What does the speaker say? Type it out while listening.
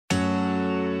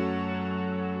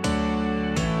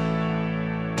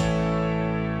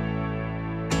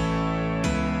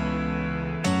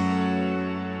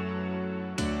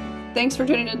Thanks for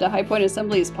tuning into High Point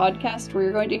Assembly's podcast, where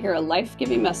you're going to hear a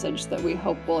life-giving message that we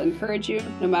hope will encourage you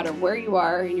no matter where you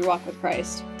are in your walk with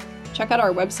Christ. Check out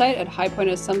our website at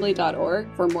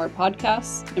highpointassembly.org for more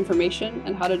podcasts, information,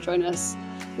 and how to join us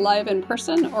live in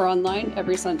person or online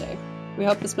every Sunday. We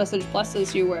hope this message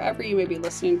blesses you wherever you may be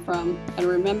listening from, and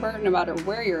remember, no matter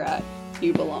where you're at,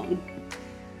 you belong.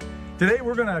 Today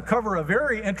we're going to cover a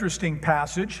very interesting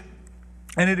passage,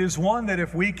 and it is one that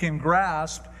if we can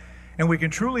grasp and we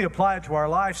can truly apply it to our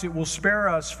lives, it will spare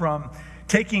us from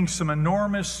taking some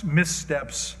enormous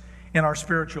missteps in our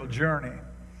spiritual journey.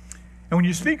 And when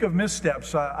you speak of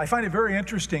missteps, I find it very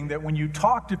interesting that when you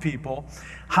talk to people,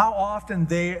 how often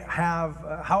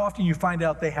you find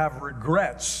out they have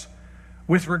regrets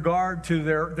with regard to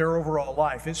their overall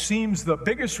life. It seems the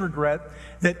biggest regret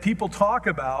that people talk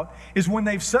about is when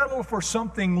they've settled for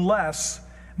something less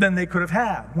than they could have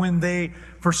had, when they,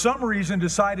 for some reason,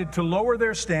 decided to lower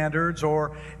their standards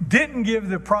or didn't give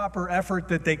the proper effort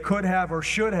that they could have or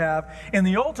should have, and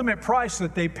the ultimate price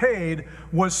that they paid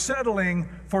was settling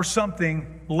for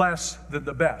something less than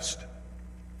the best.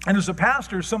 And as a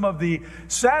pastor, some of the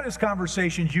saddest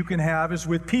conversations you can have is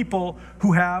with people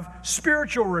who have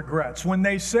spiritual regrets. When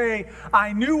they say,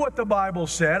 I knew what the Bible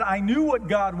said, I knew what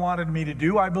God wanted me to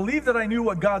do, I believe that I knew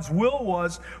what God's will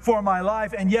was for my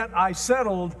life, and yet I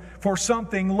settled for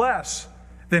something less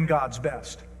than God's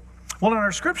best. Well, in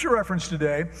our scripture reference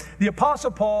today, the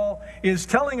Apostle Paul is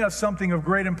telling us something of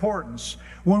great importance.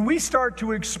 When we start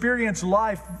to experience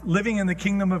life living in the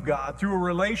kingdom of God through a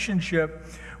relationship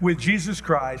with Jesus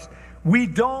Christ, we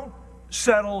don't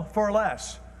settle for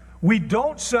less. We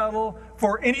don't settle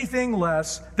for anything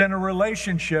less than a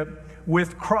relationship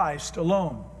with Christ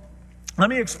alone. Let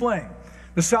me explain.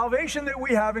 The salvation that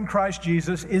we have in Christ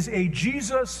Jesus is a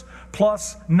Jesus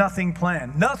plus nothing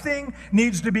plan. Nothing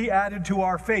needs to be added to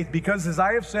our faith because, as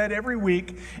I have said every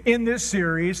week in this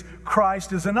series,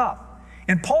 Christ is enough.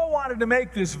 And Paul wanted to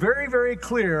make this very, very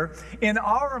clear in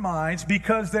our minds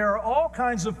because there are all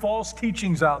kinds of false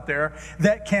teachings out there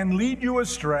that can lead you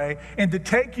astray and to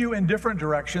take you in different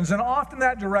directions, and often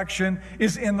that direction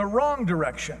is in the wrong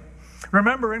direction.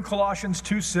 Remember in Colossians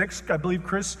 2:6, I believe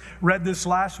Chris read this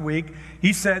last week,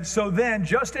 he said, so then,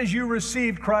 just as you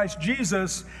received Christ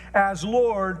Jesus as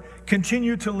Lord,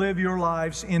 continue to live your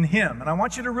lives in Him. And I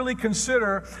want you to really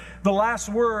consider the last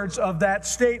words of that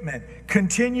statement.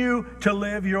 Continue to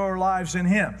live your lives in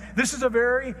Him. This is a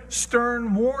very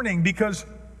stern warning because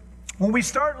when we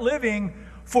start living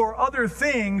for other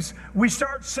things, we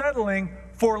start settling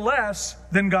for less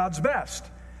than God's best.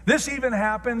 This even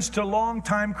happens to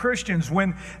longtime Christians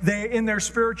when they, in their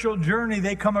spiritual journey,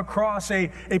 they come across a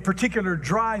particular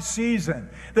dry season.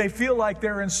 They feel like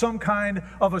they're in some kind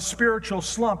of a spiritual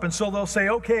slump. And so they'll say,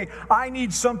 okay, I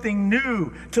need something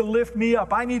new to lift me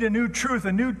up. I need a new truth,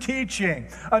 a new teaching,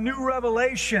 a new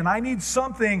revelation. I need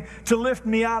something to lift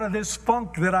me out of this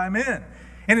funk that I'm in.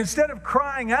 And instead of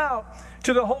crying out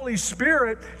to the Holy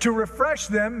Spirit to refresh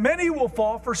them, many will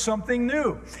fall for something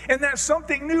new. And that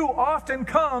something new often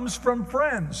comes from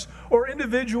friends or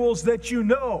individuals that you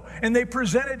know, and they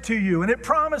present it to you, and it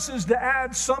promises to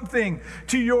add something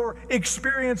to your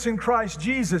experience in Christ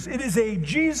Jesus. It is a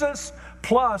Jesus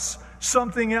plus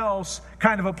something else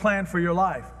kind of a plan for your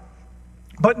life.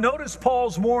 But notice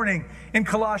Paul's warning in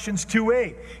Colossians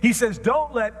 2:8. He says,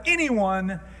 don't let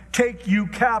anyone take you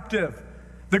captive.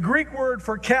 The Greek word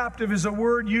for captive is a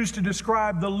word used to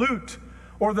describe the loot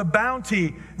or the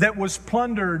bounty that was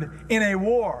plundered in a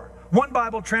war. One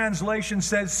Bible translation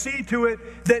says, see to it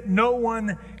that no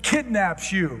one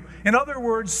kidnaps you. In other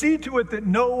words, see to it that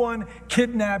no one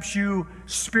kidnaps you,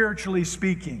 spiritually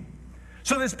speaking.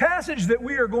 So this passage that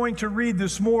we are going to read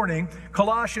this morning,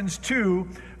 Colossians 2,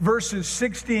 verses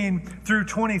 16 through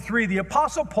 23, the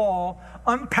Apostle Paul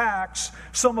unpacks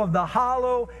some of the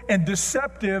hollow and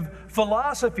deceptive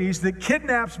philosophies that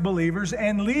kidnaps believers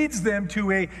and leads them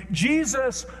to a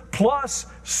Jesus plus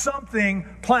something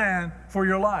plan for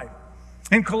your life.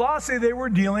 In Colossae, they were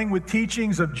dealing with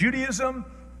teachings of Judaism,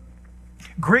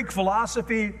 Greek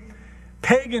philosophy,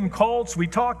 pagan cults. We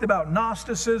talked about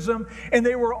Gnosticism, and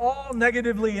they were all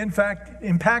negatively, in fact,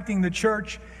 impacting the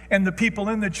church and the people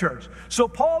in the church. So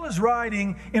Paul is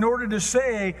writing in order to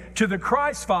say to the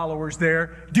Christ followers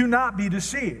there, do not be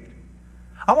deceived.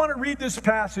 I want to read this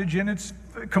passage in its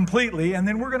completely, and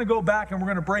then we're going to go back and we're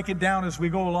going to break it down as we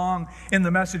go along in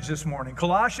the message this morning.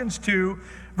 Colossians 2,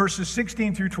 verses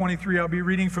 16 through 23, I'll be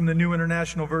reading from the New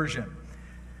International Version.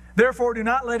 Therefore, do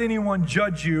not let anyone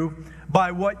judge you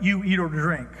by what you eat or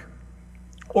drink,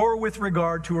 or with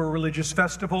regard to a religious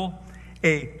festival,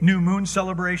 a new moon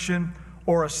celebration,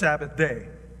 or a Sabbath day.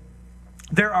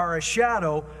 There are a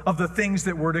shadow of the things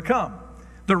that were to come.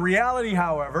 The reality,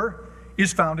 however,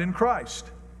 is found in Christ.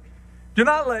 Do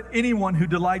not let anyone who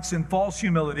delights in false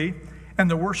humility and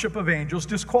the worship of angels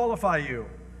disqualify you.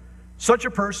 Such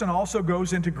a person also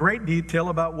goes into great detail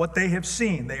about what they have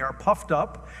seen. They are puffed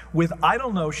up with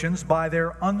idle notions by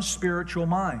their unspiritual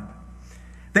mind.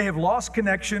 They have lost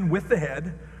connection with the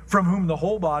head, from whom the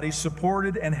whole body,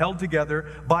 supported and held together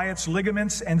by its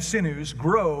ligaments and sinews,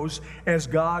 grows as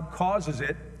God causes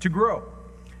it to grow.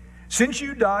 Since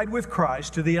you died with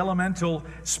Christ to the elemental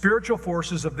spiritual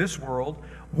forces of this world,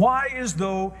 why, as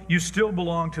though you still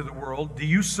belong to the world, do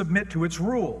you submit to its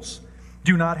rules?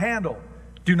 Do not handle,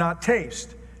 do not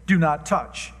taste, do not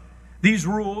touch. These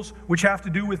rules, which have to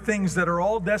do with things that are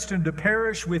all destined to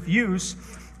perish with use,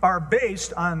 are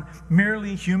based on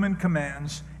merely human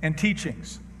commands and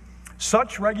teachings.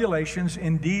 Such regulations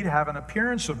indeed have an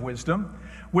appearance of wisdom,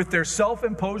 with their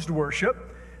self-imposed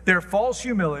worship, their false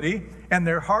humility, and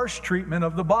their harsh treatment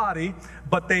of the body,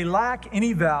 but they lack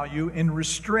any value in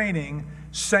restraining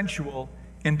sensual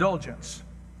indulgence.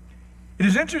 It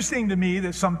is interesting to me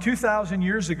that some 2,000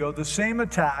 years ago, the same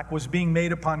attack was being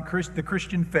made upon the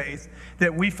Christian faith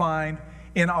that we find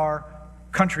in our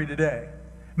country today.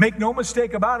 Make no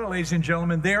mistake about it, ladies and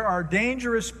gentlemen, there are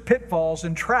dangerous pitfalls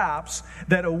and traps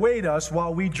that await us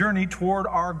while we journey toward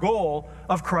our goal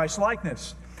of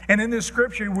Christ-likeness. And in this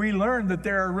scripture, we learn that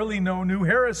there are really no new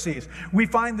heresies. We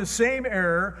find the same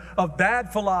error of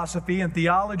bad philosophy and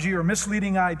theology or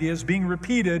misleading ideas being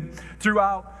repeated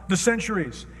throughout the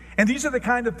centuries. And these are the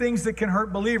kind of things that can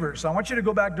hurt believers. I want you to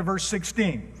go back to verse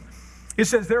 16. It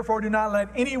says, "Therefore do not let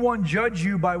anyone judge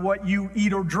you by what you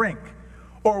eat or drink,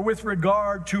 or with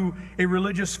regard to a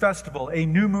religious festival, a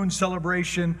new moon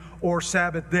celebration, or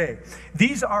Sabbath day.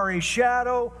 These are a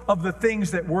shadow of the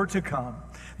things that were to come.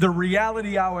 The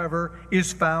reality, however,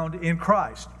 is found in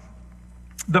Christ."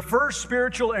 The first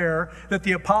spiritual error that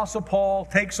the Apostle Paul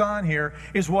takes on here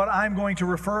is what I'm going to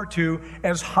refer to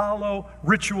as hollow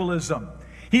ritualism.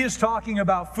 He is talking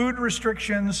about food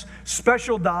restrictions,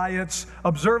 special diets,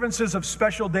 observances of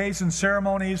special days and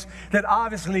ceremonies that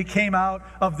obviously came out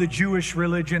of the Jewish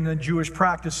religion and Jewish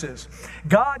practices.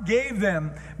 God gave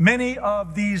them many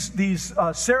of these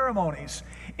ceremonies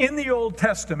in the Old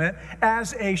Testament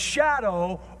as a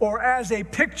shadow or as a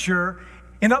picture.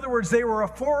 In other words, they were a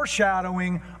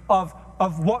foreshadowing of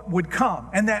what would come.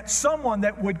 And that someone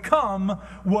that would come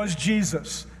was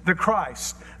Jesus, the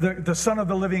Christ, the Son of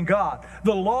the living God.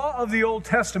 The law of the Old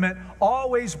Testament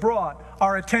always brought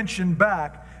our attention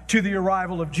back to the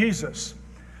arrival of Jesus.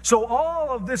 So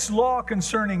all of this law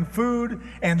concerning food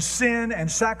and sin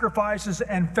and sacrifices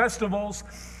and festivals,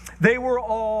 they were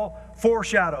all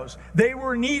foreshadows. They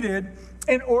were needed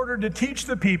in order to teach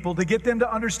the people, to get them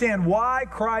to understand why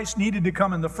Christ needed to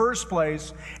come in the first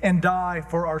place and die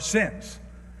for our sins.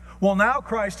 Well, now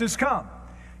Christ has come.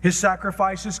 His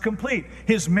sacrifice is complete.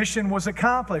 His mission was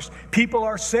accomplished. People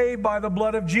are saved by the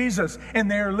blood of Jesus, and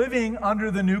they are living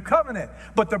under the new covenant.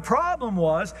 But the problem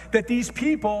was that these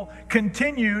people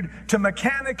continued to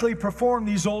mechanically perform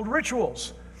these old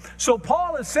rituals. So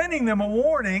Paul is sending them a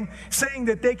warning, saying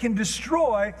that they can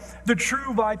destroy the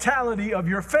true vitality of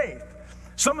your faith.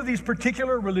 Some of these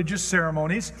particular religious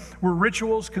ceremonies were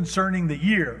rituals concerning the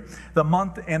year, the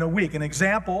month, and a week. An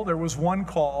example, there was one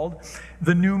called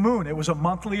the new moon. It was a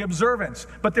monthly observance,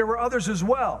 but there were others as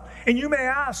well. And you may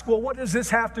ask, well, what does this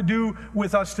have to do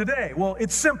with us today? Well,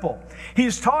 it's simple.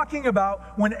 He's talking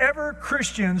about whenever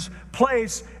Christians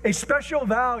place a special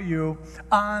value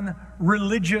on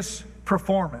religious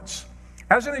performance.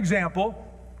 As an example,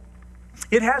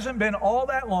 it hasn't been all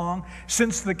that long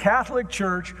since the Catholic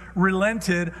Church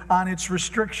relented on its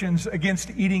restrictions against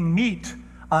eating meat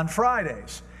on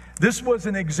Fridays. This was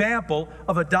an example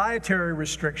of a dietary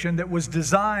restriction that was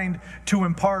designed to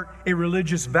impart a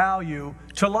religious value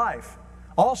to life.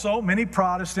 Also, many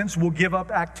Protestants will give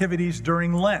up activities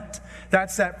during Lent.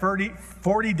 That's that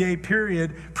 40-day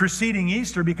period preceding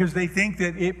Easter, because they think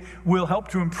that it will help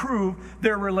to improve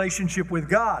their relationship with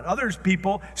God. Other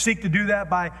people seek to do that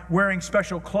by wearing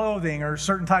special clothing or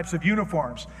certain types of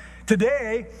uniforms.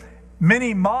 Today,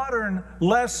 many modern,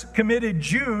 less committed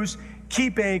Jews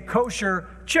keep a kosher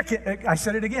chicken. I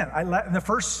said it again. In the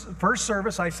first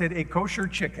service, I said a kosher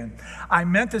chicken. I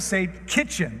meant to say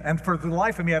kitchen, and for the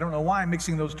life of me, I don't know why I'm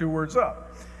mixing those two words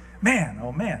up. Man,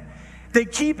 oh man. They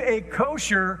keep a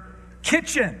kosher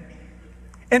kitchen,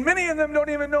 and many of them don't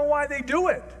even know why they do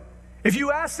it. If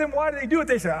you ask them why do they do it,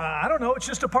 they say, I don't know, it's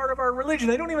just a part of our religion.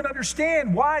 They don't even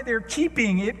understand why they're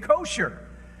keeping it kosher.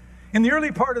 In the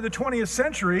early part of the 20th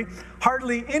century,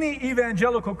 hardly any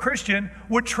evangelical Christian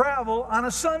would travel on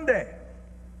a Sunday.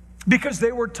 because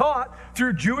they were taught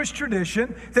through Jewish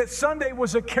tradition that Sunday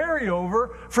was a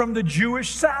carryover from the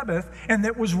Jewish Sabbath and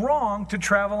that was wrong to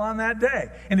travel on that day.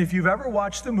 And if you've ever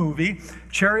watched the movie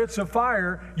Chariots of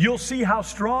Fire, you'll see how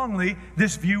strongly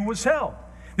this view was held.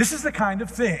 This is the kind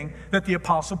of thing that the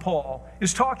Apostle Paul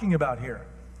is talking about here.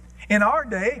 In our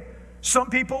day, some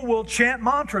people will chant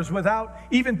mantras without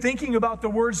even thinking about the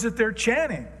words that they're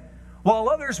chanting, while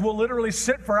others will literally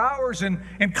sit for hours and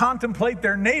contemplate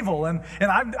their navel. And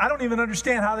I don't even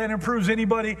understand how that improves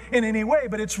anybody in any way,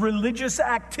 but it's religious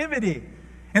activity.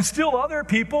 And still other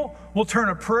people will turn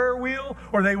a prayer wheel,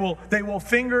 or they will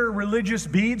finger religious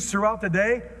beads throughout the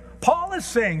day. Paul is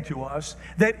saying to us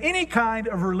that any kind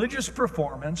of religious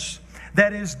performance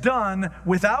that is done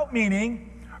without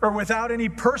meaning or without any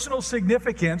personal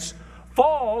significance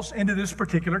falls into this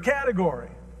particular category.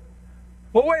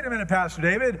 Well, wait a minute, Pastor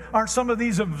David. Aren't some of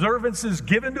these observances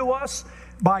given to us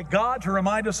by God to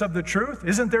remind us of the truth?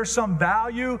 Isn't there some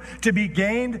value to be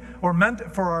gained or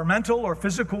meant for our mental or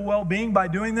physical well-being by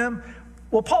doing them?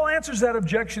 Well, Paul answers that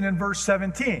objection in verse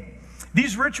 17.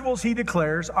 These rituals, he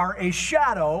declares, are a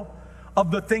shadow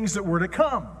of the things that were to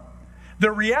come.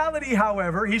 The reality,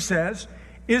 however, he says,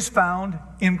 is found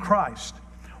in Christ.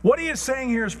 What he is saying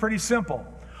here is pretty simple.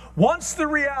 Once the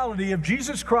reality of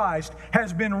Jesus Christ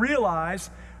has been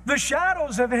realized, the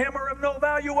shadows of him are of no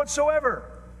value whatsoever.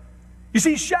 You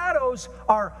see, shadows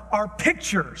are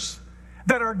pictures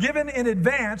that are given in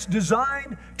advance,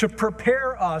 designed to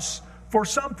prepare us for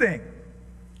something.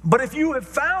 But if you have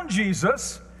found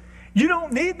Jesus, you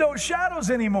don't need those shadows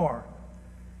anymore.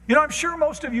 You know, I'm sure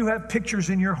most of you have pictures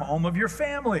in your home of your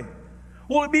family.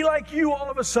 Well, it'd be like you all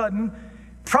of a sudden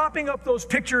propping up those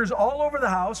pictures all over the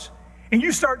house, and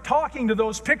you start talking to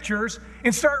those pictures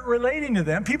and start relating to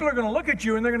them. People are going to look at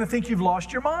you and they're going to think you've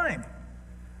lost your mind.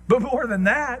 But more than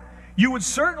that, you would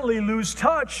certainly lose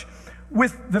touch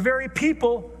with the very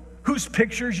people whose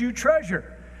pictures you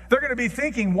treasure. They're going to be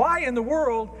thinking, why in the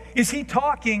world is he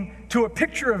talking to a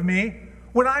picture of me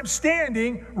when I'm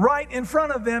standing right in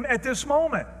front of them at this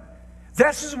moment?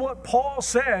 This is what Paul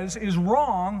says is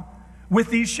wrong with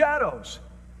these shadows.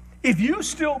 If you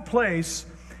still place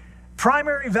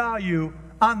primary value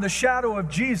on the shadow of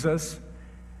Jesus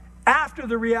after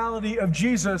the reality of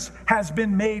Jesus has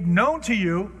been made known to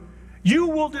you, you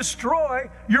will destroy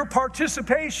your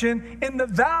participation in the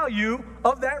value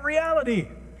of that reality.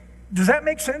 Does that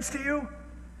make sense to you?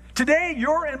 Today,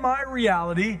 your and my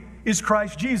reality is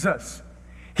Christ Jesus.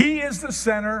 He is the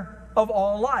center of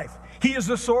all life. He is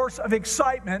the source of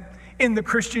excitement in the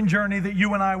Christian journey that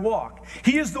you and I walk.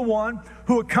 He is the one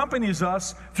who accompanies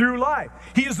us through life.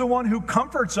 He is the one who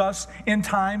comforts us in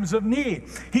times of need.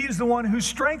 He is the one who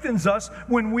strengthens us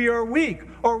when we are weak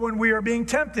or when we are being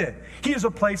tempted. He is a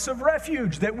place of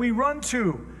refuge that we run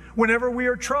to whenever we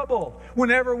are troubled,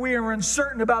 whenever we are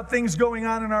uncertain about things going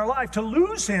on in our life. To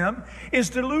lose him is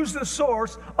to lose the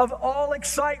source of all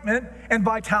excitement and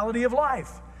vitality of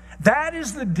life. That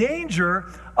is the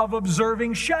danger of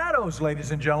observing shadows,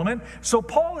 ladies and gentlemen. So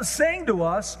Paul is saying to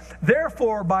us,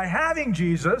 therefore, by having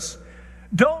Jesus,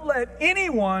 don't let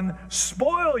anyone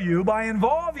spoil you by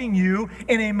involving you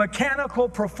in a mechanical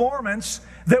performance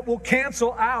that will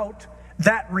cancel out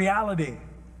that reality.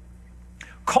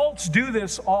 Cults do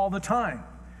this all the time.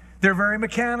 They're very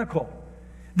mechanical.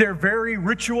 They're very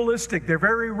ritualistic. They're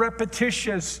very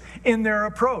repetitious in their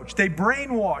approach. They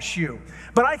brainwash you.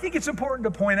 But I think it's important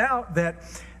to point out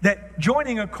that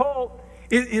joining a cult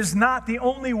is not the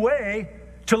only way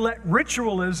to let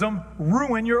ritualism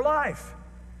ruin your life.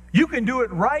 You can do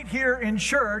it right here in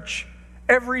church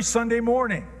every Sunday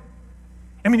morning.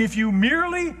 I mean, if you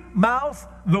merely mouth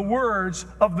the words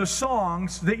of the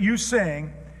songs that you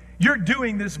sing, you're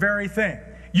doing this very thing.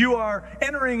 You are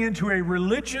entering into a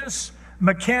religious,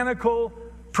 mechanical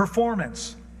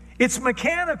performance. It's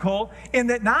mechanical in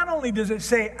that not only does it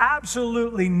say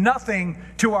absolutely nothing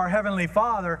to our Heavenly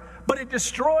Father, but it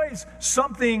destroys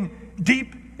something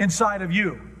deep inside of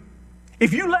you.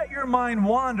 If you let your mind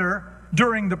wander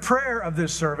during the prayer of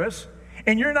this service,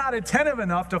 and you're not attentive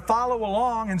enough to follow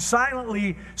along and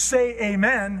silently say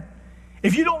amen,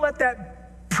 if you don't let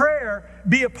that prayer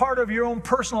be a part of your own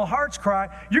personal heart's cry,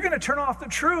 you're going to turn off the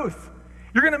truth.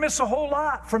 You're going to miss a whole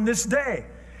lot from this day.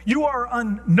 You are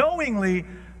unknowingly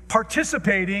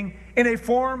participating in a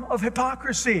form of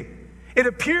hypocrisy. It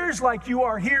appears like you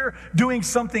are here doing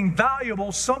something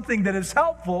valuable, something that is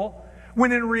helpful,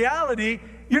 when in reality,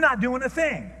 you're not doing a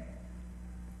thing.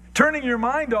 Turning your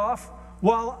mind off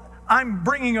while I'm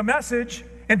bringing a message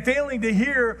and failing to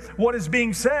hear what is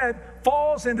being said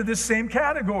falls into this same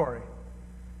category.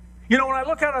 You know, when I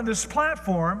look out on this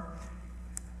platform,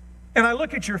 And I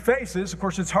look at your faces. Of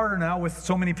course, it's harder now with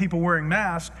so many people wearing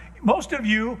masks. Most of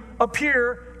you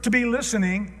appear to be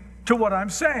listening to what I'm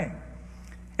saying.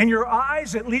 And your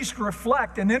eyes at least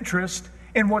reflect an interest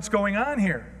in what's going on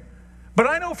here. But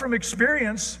I know from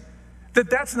experience that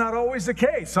that's not always the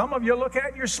case. Some of you look at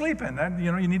and you're sleeping. And,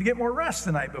 you need to get more rest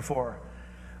the night before.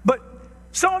 But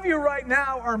some of you right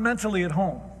now are mentally at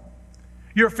home.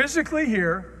 You're physically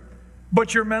here,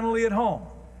 but you're mentally at home.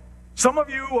 Some of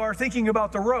you are thinking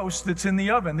about the roast that's in the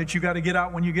oven that you got to get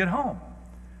out when you get home.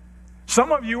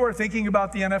 Some of you are thinking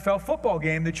about the NFL football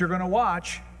game that you're going to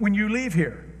watch when you leave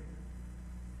here.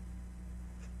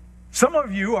 Some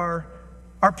of you are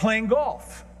playing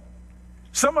golf.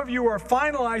 Some of you are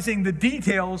finalizing the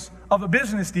details of a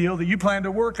business deal that you plan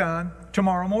to work on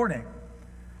tomorrow morning.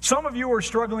 Some of you are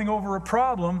struggling over a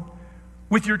problem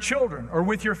with your children or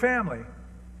with your family.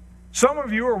 Some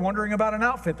of you are wondering about an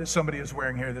outfit that somebody is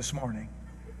wearing here this morning.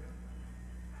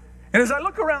 And as I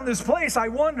look around this place, I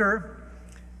wonder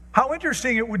how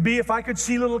interesting it would be if I could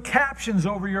see little captions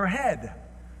over your head,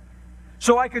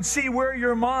 so I could see where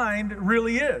your mind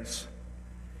really is.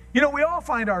 We all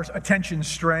find our attention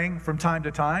straying from time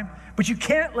to time, but you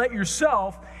can't let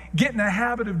yourself get in a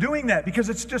habit of doing that because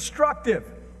it's destructive.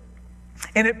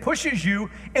 And it pushes you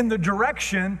in the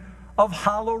direction of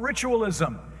hollow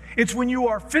ritualism. It's when you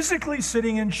are physically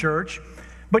sitting in church,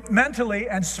 but mentally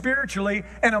and spiritually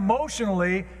and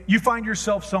emotionally, you find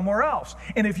yourself somewhere else.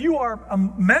 And if you are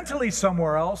mentally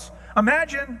somewhere else,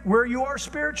 imagine where you are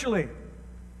spiritually.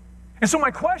 And so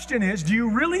my question is, do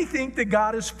you really think that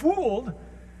God is fooled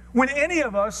when any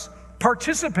of us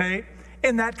participate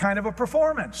in that kind of a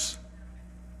performance?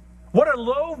 What a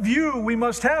low view we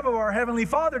must have of our Heavenly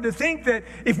Father to think that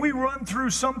if we run through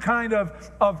some kind of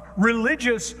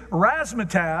religious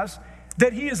razzmatazz,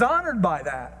 that He is honored by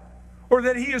that, or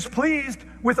that He is pleased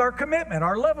with our commitment,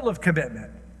 our level of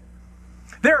commitment.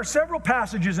 There are several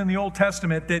passages in the Old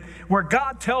Testament where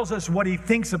God tells us what He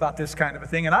thinks about this kind of a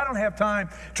thing. And I don't have time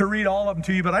to read all of them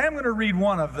to you, but I am going to read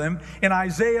one of them in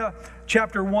Isaiah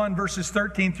chapter 1, verses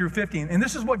 13 through 15. And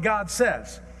this is what God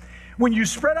says. When you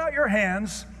spread out your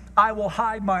hands, I will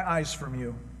hide my eyes from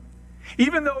you.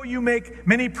 Even though you make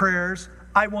many prayers,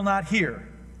 I will not hear.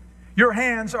 Your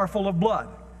hands are full of blood.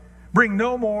 Bring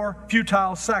no more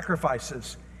futile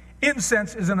sacrifices.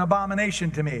 Incense is an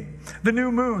abomination to me. The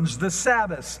new moons, the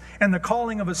Sabbaths, and the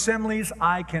calling of assemblies,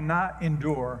 I cannot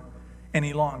endure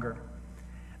any longer.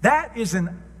 That is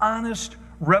an honest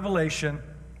revelation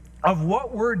of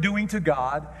what we're doing to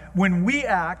God when we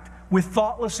act with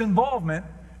thoughtless involvement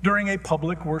during a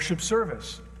public worship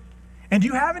service. And do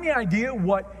you have any idea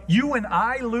what you and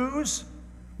I lose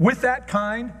with that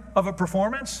kind of a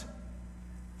performance?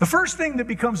 The first thing that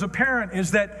becomes apparent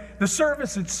is that the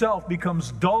service itself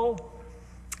becomes dull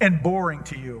and boring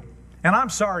to you. And I'm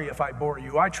sorry if I bore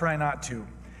you. I try not to.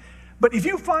 But if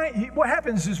you what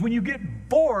happens is when you get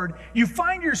bored, you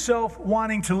find yourself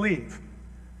wanting to leave.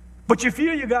 But you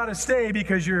feel you got to stay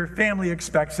because your family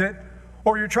expects it,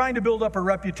 or you're trying to build up a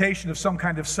reputation of some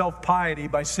kind of self-piety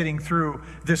by sitting through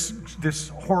this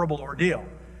horrible ordeal.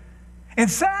 And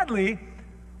sadly,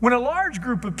 when a large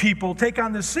group of people take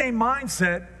on the same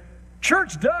mindset,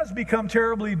 church does become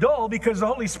terribly dull because the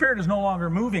Holy Spirit is no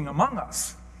longer moving among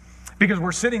us. Because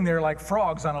we're sitting there like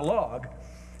frogs on a log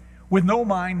with no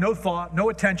mind, no thought, no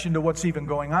attention to what's even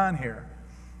going on here.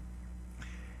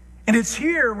 And it's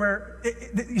here where,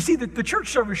 you see, the church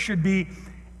service should be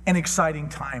an exciting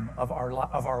time of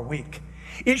our week.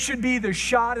 It should be the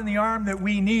shot in the arm that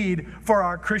we need for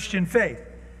our Christian faith.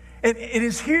 And it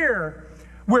is here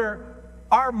where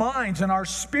our minds and our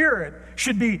spirit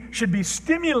should be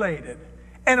stimulated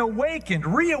and awakened,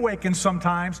 reawakened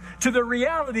sometimes to the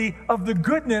reality of the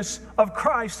goodness of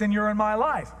Christ in your and my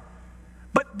life.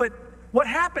 But what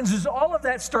happens is all of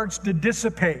that starts to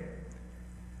dissipate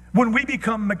when we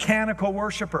become mechanical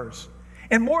worshipers.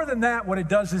 And more than that, what it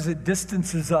does is it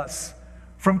distances us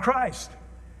from Christ.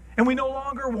 And we no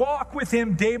longer walk with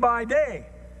Him day by day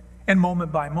and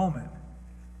moment by moment.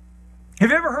 Have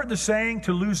you ever heard the saying,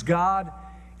 to lose God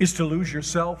is to lose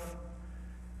yourself?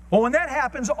 Well, when that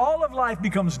happens, all of life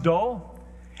becomes dull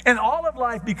and all of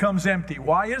life becomes empty.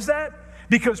 Why is that?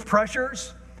 Because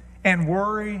pressures and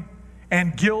worry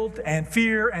and guilt and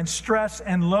fear and stress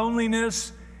and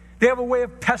loneliness, they have a way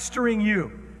of pestering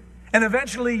you. And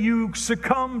eventually you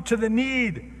succumb to the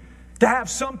need to have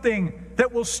something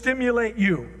that will stimulate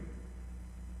you.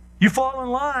 You fall in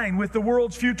line with the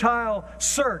world's futile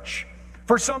search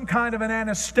for some kind of an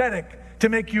anesthetic to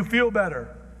make you feel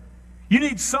better. You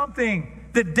need something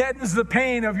that deadens the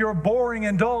pain of your boring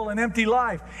and dull and empty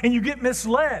life, and you get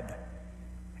misled,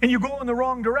 and you go in the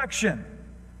wrong direction.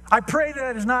 I pray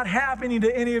that is not happening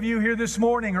to any of you here this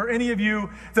morning or any of you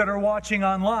that are watching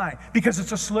online, because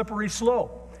it's a slippery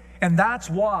slope. And that's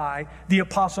why the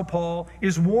Apostle Paul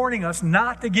is warning us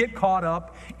not to get caught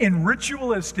up in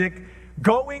ritualistic,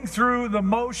 going through the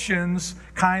motions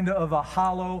kind of a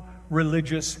hollow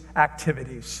religious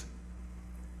activities.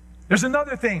 There's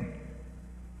another thing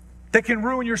that can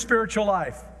ruin your spiritual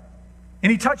life.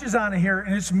 And he touches on it here,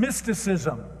 and it's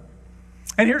mysticism.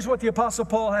 And here's what the Apostle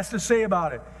Paul has to say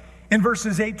about it in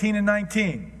verses 18 and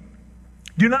 19.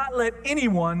 Do not let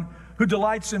anyone who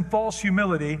delights in false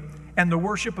humility and the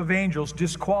worship of angels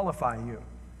disqualify you.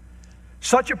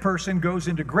 Such a person goes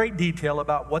into great detail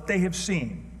about what they have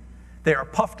seen. They are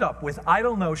puffed up with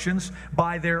idle notions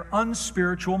by their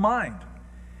unspiritual mind.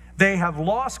 They have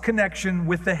lost connection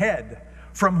with the head,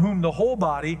 from whom the whole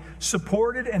body,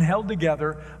 supported and held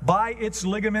together by its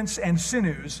ligaments and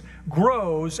sinews,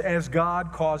 grows as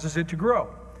God causes it to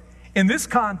grow. In this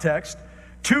context,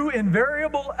 two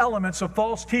invariable elements of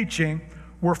false teaching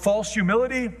were false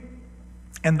humility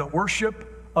and the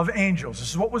worship of angels.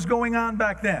 This is what was going on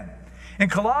back then. In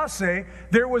Colossae,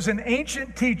 there was an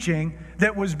ancient teaching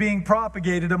that was being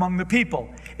propagated among the people.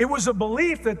 It was a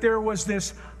belief that there was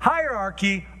this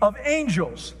hierarchy of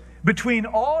angels between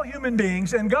all human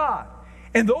beings and God.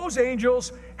 And those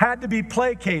angels had to be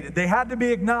placated. They had to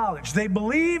be acknowledged. They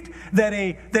believed that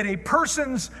a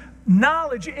person's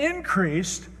knowledge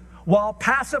increased while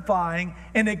pacifying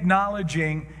and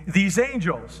acknowledging these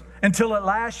angels, until at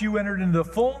last you entered into the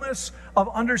fullness of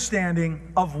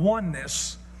understanding of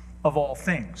oneness of all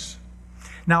things.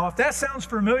 Now, if that sounds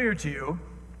familiar to you,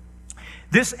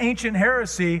 this ancient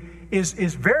heresy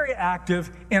is very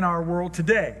active in our world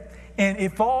today. And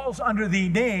it falls under the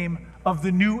name of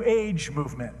the New Age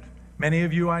movement. Many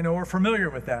of you I know are familiar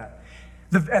with that.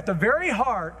 At the very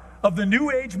heart of the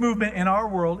New Age movement in our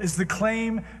world is the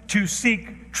claim to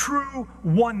seek true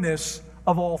oneness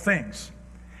of all things.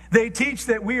 They teach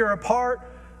that we are a part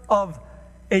of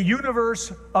a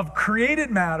universe of created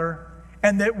matter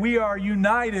and that we are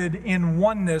united in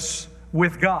oneness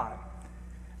with God.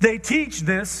 They teach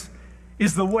this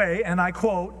is the way, and I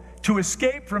quote, to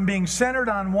escape from being centered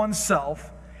on oneself,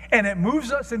 and it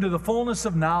moves us into the fullness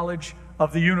of knowledge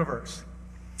of the universe.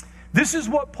 This is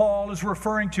what Paul is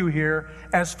referring to here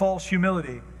as false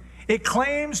humility. It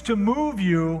claims to move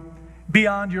you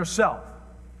beyond yourself.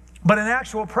 But in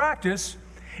actual practice,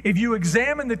 if you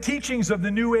examine the teachings of the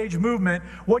New Age movement,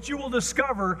 what you will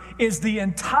discover is the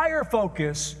entire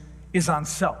focus is on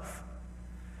self.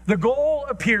 The goal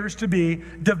appears to be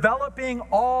developing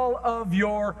all of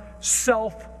your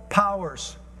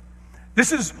self-powers.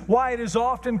 This is why it is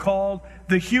often called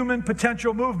the human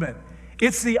potential movement.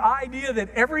 It's the idea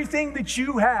that everything that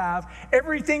you have,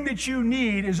 everything that you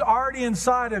need is already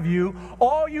inside of you.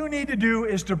 All you need to do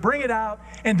is to bring it out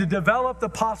and to develop the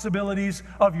possibilities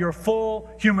of your full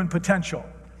human potential.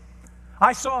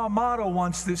 I saw a motto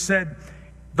once that said,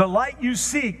 "The light you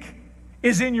seek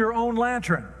is in your own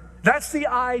lantern." That's the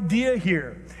idea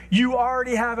here. You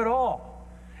already have it all.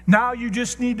 Now you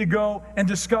just need to go and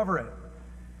discover it.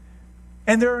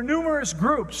 And there are numerous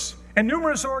groups and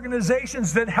numerous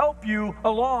organizations that help you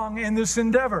along in this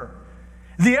endeavor.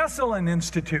 The Esalen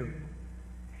Institute,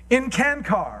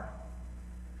 Incankar,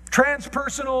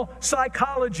 Transpersonal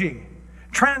Psychology,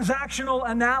 Transactional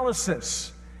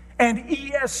Analysis, and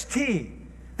EST.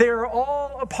 They are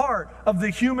all a part of the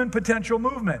human potential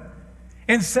movement.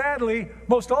 And sadly,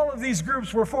 most all of these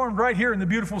groups were formed right here in the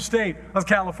beautiful state of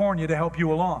California to help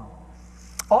you along.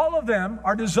 All of them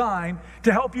are designed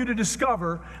to help you to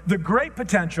discover the great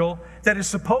potential that is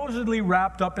supposedly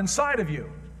wrapped up inside of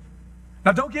you.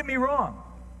 Now, don't get me wrong.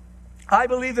 I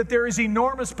believe that there is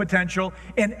enormous potential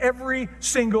in every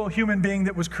single human being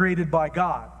that was created by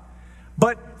God.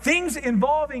 But things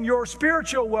involving your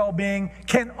spiritual well-being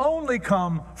can only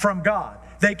come from God.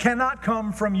 They cannot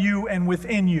come from you and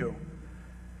within you.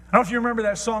 I don't know if you remember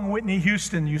that song Whitney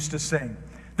Houston used to sing,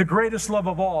 "The Greatest Love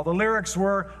of All." The lyrics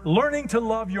were, "Learning to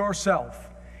love yourself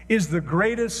is the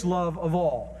greatest love of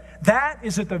all." That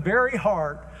is at the very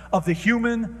heart of the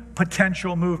human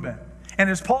potential movement. And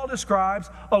as Paul describes,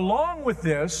 along with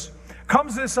this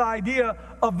comes this idea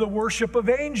of the worship of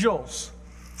angels,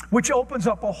 which opens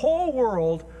up a whole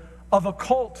world of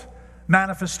occult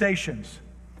manifestations.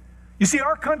 You see,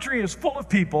 our country is full of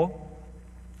people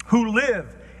who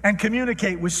live and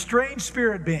communicate with strange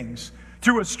spirit beings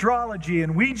through astrology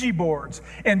and Ouija boards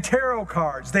and tarot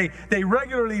cards. They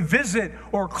regularly visit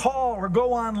or call or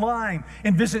go online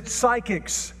and visit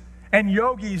psychics and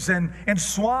yogis and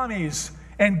swamis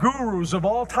and gurus of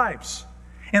all types.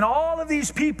 And all of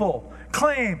these people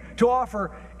claim to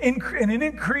offer an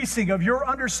increasing of your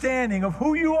understanding of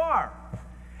who you are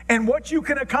and what you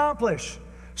can accomplish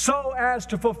so as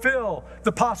to fulfill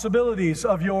the possibilities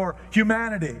of your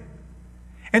humanity.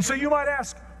 And so you might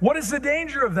ask, what is the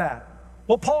danger of that?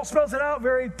 Well, Paul spells it out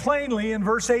very plainly in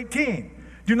verse 18.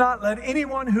 Do not let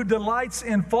anyone who delights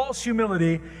in false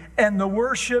humility and the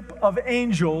worship of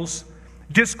angels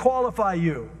disqualify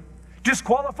you.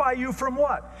 Disqualify you from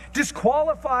what?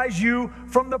 Disqualifies you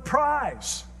from the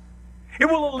prize. It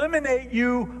will eliminate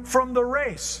you from the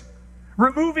race,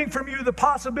 removing from you the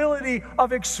possibility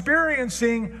of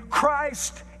experiencing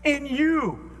Christ in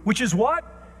you, which is what?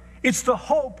 It's the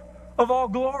hope of all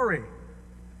glory.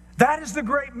 That is the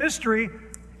great mystery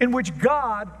in which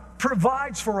God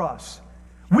provides for us.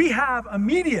 We have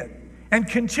immediate and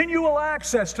continual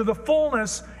access to the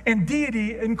fullness and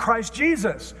deity in Christ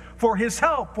Jesus for His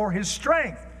help, for His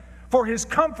strength, for His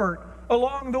comfort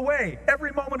along the way,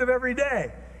 every moment of every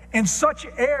day. And such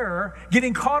error,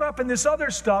 getting caught up in this other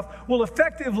stuff, will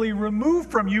effectively remove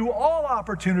from you all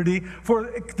opportunity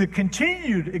for the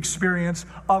continued experience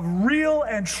of real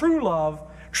and true love,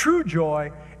 true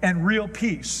joy, and real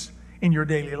peace in your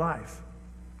daily life.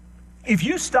 If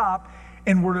you stop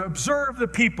and were to observe the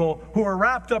people who are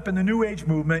wrapped up in the New Age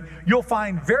movement, you'll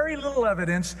find very little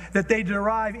evidence that they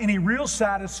derive any real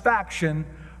satisfaction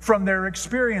from their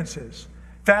experiences.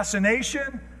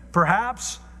 Fascination,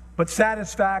 perhaps, but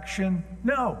satisfaction,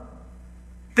 no.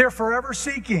 They're forever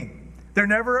seeking. They're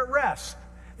never at rest.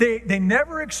 They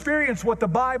never experience what the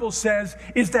Bible says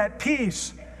is that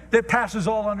peace that passes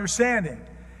all understanding.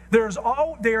 They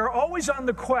are always on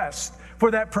the quest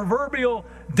for that proverbial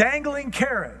dangling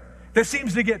carrot that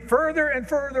seems to get further and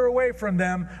further away from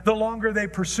them the longer they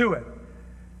pursue it.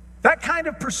 That kind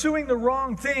of pursuing the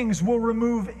wrong things will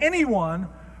remove anyone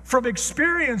from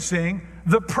experiencing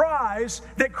the prize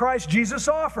that Christ Jesus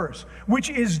offers, which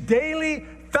is daily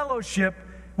fellowship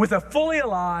with a fully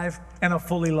alive and a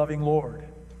fully loving Lord.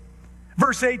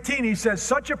 Verse 18, he says,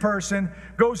 such a person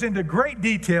goes into great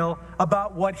detail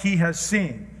about what he has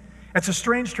seen. It's a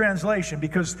strange translation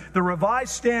because the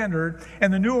Revised Standard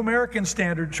and the New American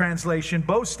Standard translation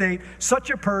both state such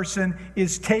a person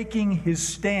is taking his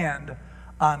stand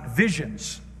on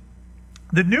visions.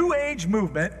 The New Age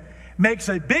movement makes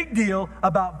a big deal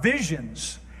about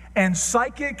visions and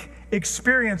psychic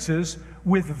experiences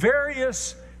with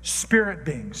various spirit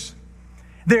beings.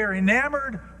 They're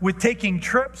enamored with taking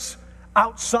trips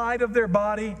outside of their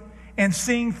body and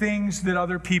seeing things that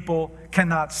other people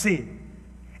cannot see.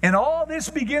 And all this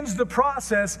begins the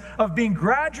process of being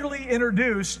gradually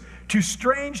introduced to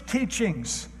strange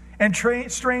teachings and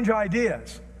strange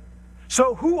ideas.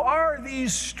 So who are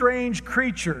these strange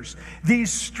creatures,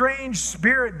 these strange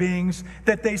spirit beings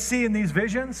that they see in these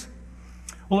visions?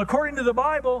 Well, according to the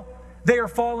Bible, they are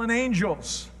fallen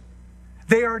angels.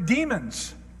 They are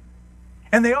demons.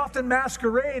 And they often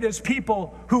masquerade as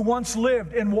people who once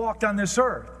lived and walked on this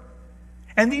earth.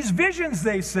 And these visions,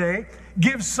 they say,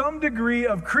 give some degree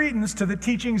of credence to the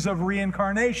teachings of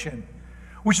reincarnation,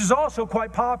 which is also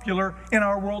quite popular in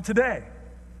our world today.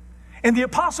 And the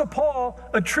Apostle Paul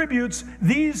attributes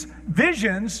these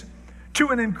visions to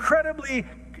an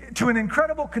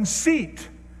incredible conceit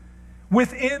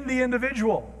within the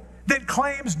individual that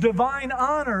claims divine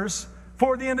honors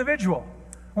for the individual.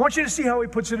 I want you to see how he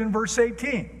puts it in verse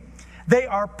 18. They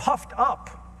are puffed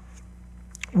up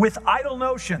with idle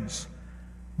notions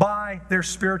by their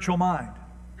spiritual mind.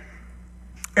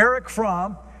 Erich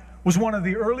Fromm was one of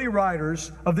the early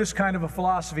writers of this kind of a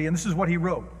philosophy, and this is what he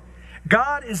wrote.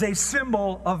 God is a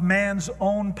symbol of man's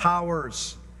own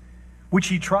powers, which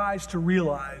he tries to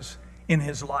realize in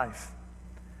his life.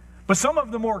 But some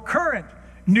of the more current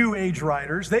New Age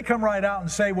writers, they come right out and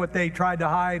say what they tried to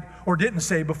hide or didn't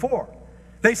say before.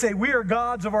 They say, we are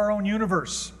gods of our own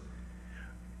universe.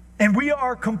 And we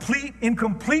are in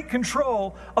complete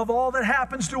control of all that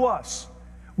happens to us.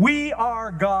 We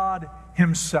are God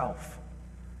Himself.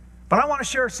 But I want to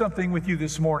share something with you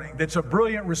this morning that's a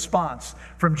brilliant response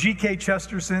from G.K.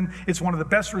 Chesterton. It's one of the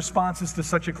best responses to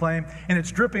such a claim, and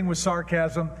it's dripping with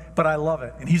sarcasm, but I love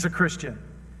it, and he's a Christian.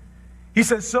 He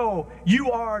says, so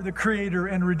you are the creator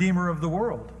and redeemer of the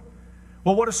world.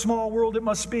 Well, what a small world it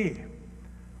must be.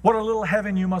 What a little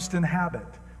heaven you must inhabit,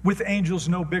 with angels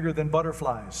no bigger than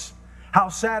butterflies. How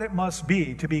sad it must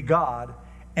be to be God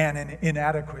and an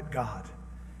inadequate God.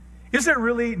 Is there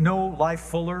really no life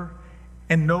fuller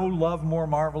and no love more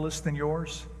marvelous than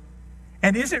yours?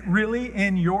 And is it really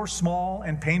in your small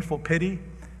and painful pity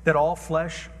that all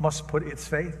flesh must put its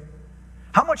faith?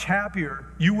 How much happier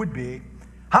you would be,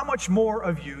 how much more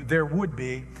of you there would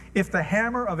be if the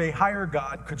hammer of a higher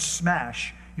God could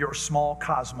smash your small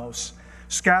cosmos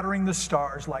scattering the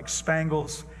stars like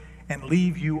spangles, and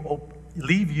leave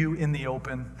you in the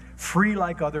open, free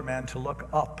like other men to look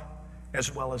up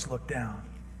as well as look down.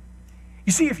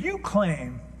 You see, if you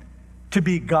claim to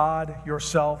be God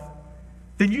yourself,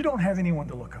 then you don't have anyone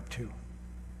to look up to.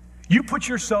 You put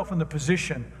yourself in the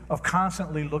position of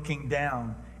constantly looking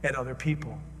down at other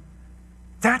people.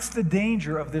 That's the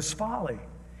danger of this folly,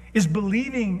 is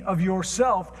believing of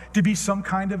yourself to be some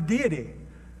kind of deity.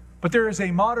 But there is a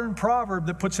modern proverb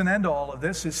that puts an end to all of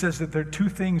this. It says that there are two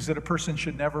things that a person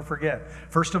should never forget.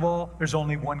 First of all, there's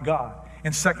only one God.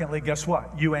 And secondly, guess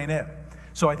what? You ain't it.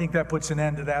 So I think that puts an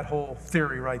end to that whole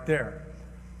theory right there.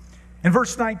 In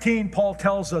verse 19, Paul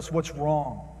tells us what's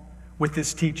wrong with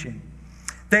this teaching.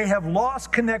 They have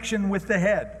lost connection with the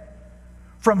head,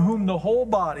 from whom the whole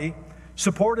body,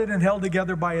 supported and held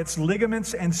together by its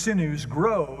ligaments and sinews,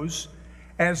 grows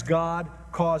as God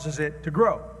causes it to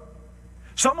grow.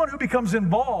 Someone who becomes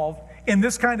involved in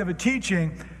this kind of a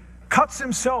teaching cuts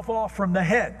himself off from the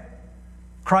head,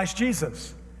 Christ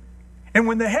Jesus. And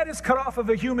when the head is cut off of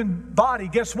a human body,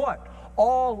 guess what?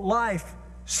 All life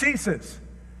ceases.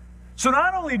 So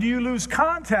not only do you lose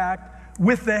contact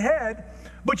with the head,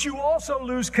 but you also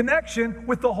lose connection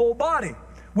with the whole body,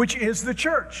 which is the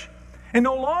church. And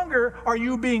no longer are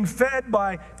you being fed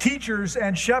by teachers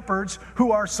and shepherds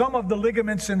who are some of the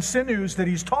ligaments and sinews that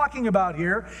he's talking about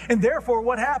here. And therefore,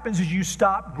 what happens is you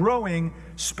stop growing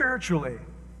spiritually.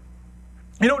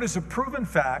 You know, it is a proven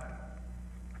fact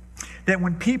that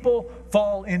when people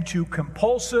fall into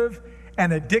compulsive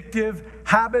and addictive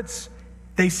habits,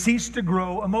 they cease to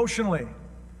grow emotionally.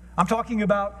 I'm talking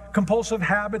about compulsive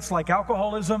habits like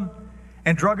alcoholism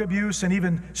and drug abuse and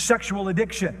even sexual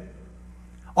addiction.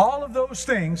 All of those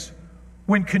things,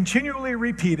 when continually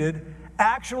repeated,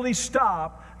 actually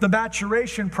stop the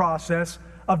maturation process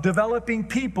of developing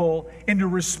people into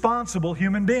responsible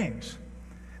human beings.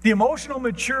 The emotional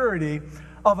maturity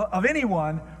of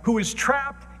anyone who is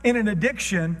trapped in an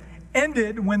addiction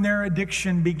ended when their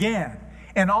addiction began.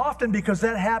 And often, because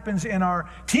that happens in our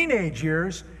teenage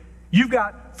years, you've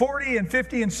got 40 and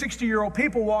 50 and 60-year-old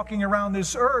people walking around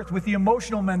this earth with the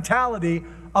emotional mentality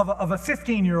of a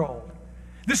 15-year-old.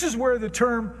 This is where the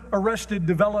term arrested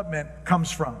development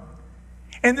comes from.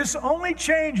 And this only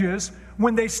changes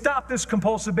when they stop this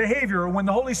compulsive behavior, or when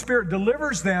the Holy Spirit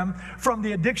delivers them from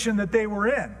the addiction that they were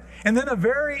in. And then a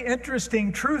very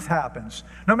interesting truth happens.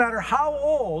 No matter how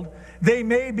old they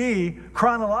may be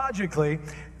chronologically,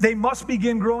 they must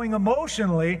begin growing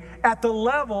emotionally at the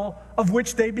level of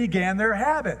which they began their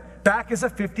habit, back as a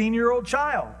 15-year-old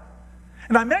child.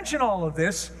 And I mention all of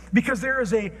this because there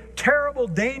is a terrible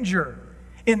danger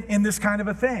in this kind of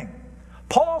a thing.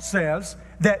 Paul says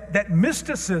that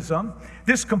mysticism,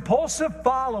 this compulsive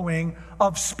following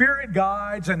of spirit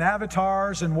guides and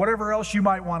avatars and whatever else you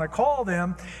might want to call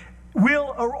them,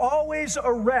 will always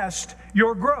arrest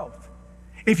your growth.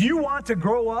 If you want to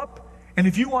grow up and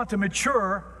if you want to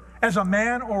mature as a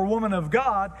man or woman of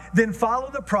God, then follow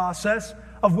the process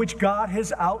of which God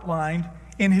has outlined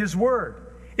in His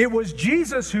Word. It was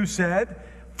Jesus who said,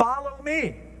 "Follow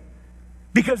me,"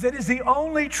 because it is the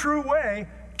only true way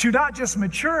to not just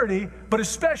maturity, but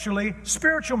especially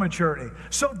spiritual maturity.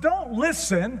 So don't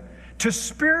listen to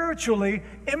spiritually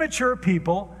immature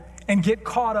people and get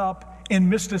caught up in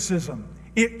mysticism.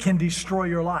 It can destroy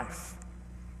your life.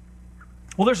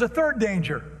 Well, there's a third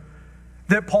danger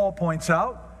that Paul points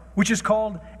out, which is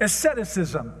called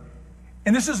asceticism.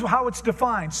 And this is how it's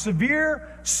defined: severe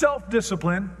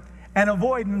self-discipline and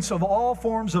avoidance of all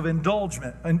forms of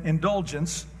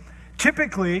indulgence,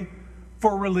 typically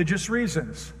for religious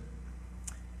reasons.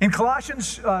 In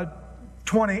Colossians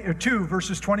 2,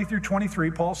 verses 20 through 23,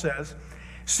 Paul says,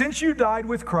 "Since you died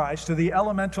with Christ to the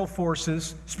elemental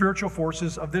forces, spiritual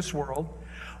forces of this world,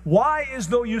 why, as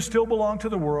though you still belong to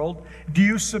the world, do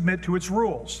you submit to its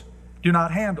rules? Do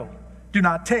not handle, do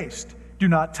not taste, do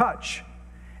not touch.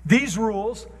 These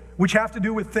rules, which have to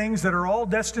do with things that are all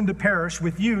destined to perish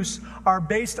with use, are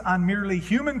based on merely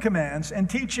human commands and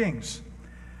teachings.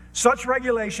 Such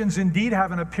regulations indeed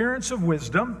have an appearance of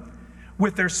wisdom,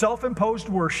 with their self-imposed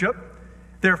worship,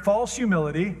 their false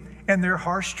humility, and their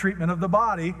harsh treatment of the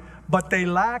body, but they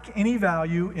lack any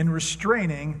value in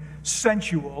restraining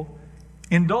sensual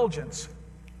indulgence."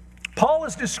 Paul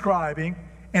is describing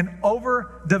an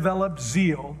overdeveloped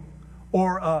zeal,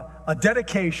 or a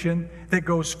dedication that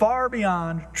goes far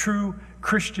beyond true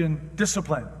Christian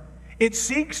discipline. It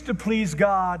seeks to please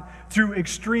God through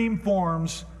extreme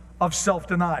forms of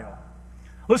self-denial.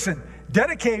 Listen,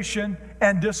 dedication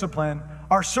and discipline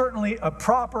are certainly a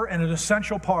proper and an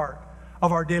essential part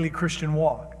of our daily Christian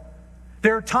walk.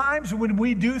 There are times when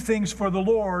we do things for the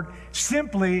Lord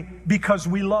simply because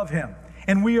we love Him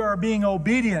and we are being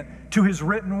obedient to His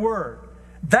written word.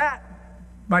 That,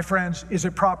 my friends, is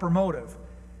a proper motive.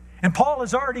 And Paul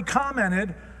has already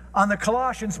commented on the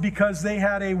Colossians because they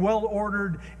had they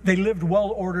lived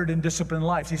well-ordered and disciplined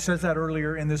lives. He says that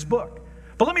earlier in this book.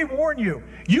 But let me warn you,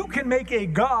 you can make a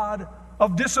god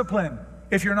of discipline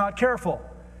if you're not careful.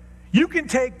 You can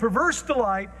take perverse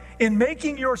delight in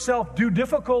making yourself do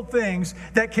difficult things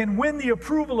that can win the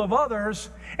approval of others,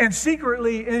 and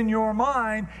secretly in your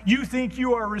mind, you think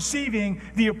you are receiving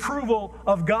the approval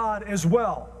of God as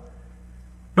well.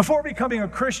 Before becoming a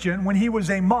Christian, when he was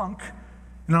a monk,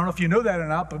 and I don't know if you know that or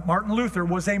not, but Martin Luther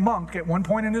was a monk at one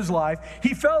point in his life,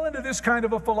 he fell into this kind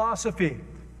of a philosophy.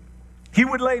 He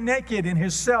would lay naked in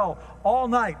his cell all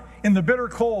night in the bitter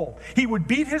cold. He would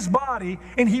beat his body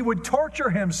and he would torture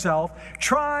himself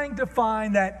trying to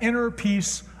find that inner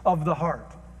peace of the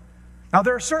heart. Now,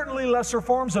 there are certainly lesser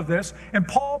forms of this, and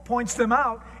Paul points them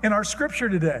out in our scripture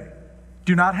today.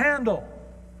 Do not handle.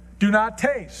 Do not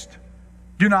taste.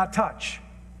 Do not touch.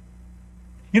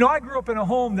 You know, I grew up in a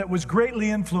home that was greatly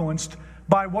influenced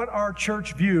by what our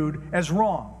church viewed as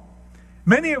wrong,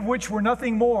 many of which were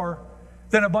nothing more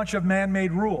than a bunch of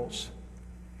man-made rules.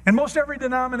 And most every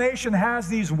denomination has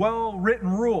these well-written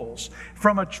rules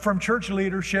from church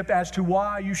leadership as to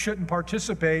why you shouldn't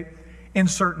participate in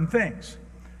certain things.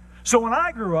 So when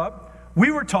I grew up,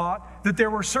 we were taught that there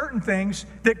were certain things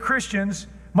that Christians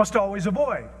must always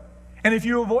avoid. And if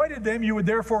you avoided them, you would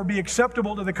therefore be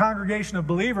acceptable to the congregation of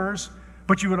believers,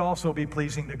 but you would also be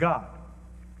pleasing to God.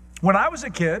 When I was a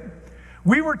kid,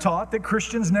 we were taught that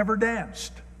Christians never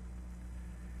danced,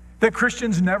 that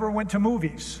Christians never went to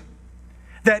movies,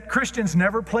 that Christians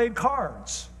never played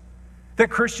cards, that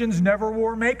Christians never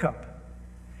wore makeup,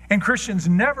 and Christians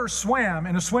never swam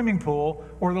in a swimming pool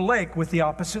or the lake with the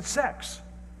opposite sex.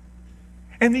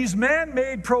 And these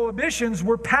man-made prohibitions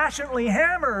were passionately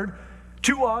hammered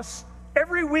to us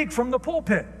every week from the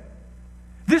pulpit.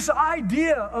 This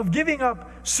idea of giving up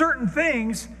certain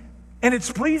things, and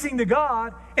it's pleasing to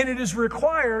God, and it is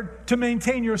required to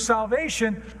maintain your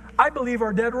salvation, I believe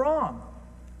are dead wrong.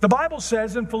 The Bible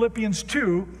says in Philippians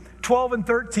 2:12 and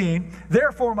 13,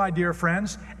 "Therefore, my dear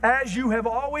friends, as you have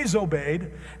always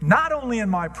obeyed, not only in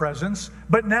my presence,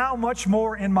 but now much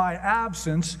more in my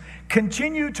absence,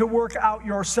 continue to work out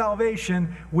your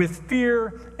salvation with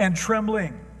fear and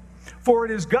trembling. For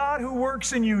it is God who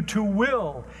works in you to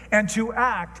will and to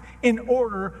act in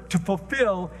order to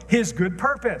fulfill His good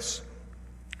purpose."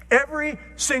 Every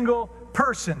single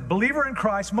person, believer in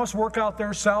Christ, must work out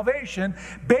their salvation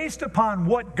based upon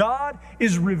what God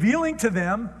is revealing to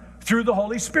them through the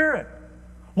Holy Spirit.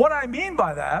 What I mean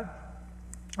by that,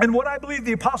 and what I believe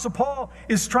the Apostle Paul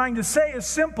is trying to say, is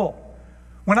simple.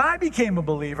 When I became a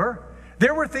believer,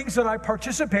 there were things that I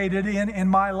participated in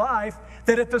my life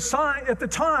that at the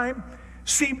time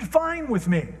seemed fine with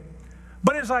me.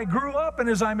 But as I grew up and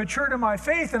as I matured in my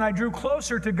faith and I drew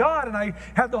closer to God and I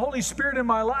had the Holy Spirit in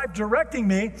my life directing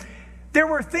me, there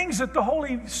were things that the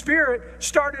Holy Spirit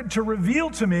started to reveal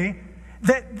to me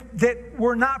that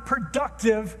were not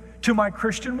productive to my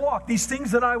Christian walk. These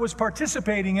things that I was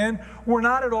participating in were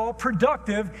not at all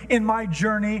productive in my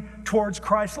journey towards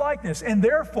Christ-likeness. And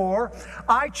therefore,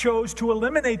 I chose to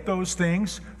eliminate those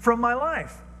things from my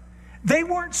life. They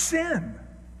weren't sin,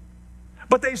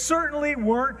 but they certainly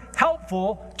weren't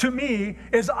helpful to me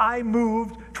as I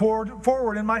moved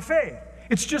forward in my faith.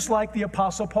 It's just like the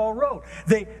Apostle Paul wrote.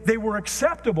 They were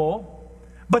acceptable,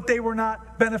 but they were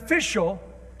not beneficial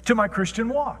to my Christian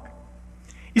walk.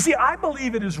 You see, I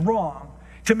believe it is wrong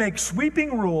to make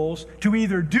sweeping rules to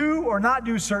either do or not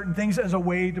do certain things as a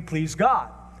way to please God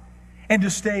and to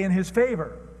stay in His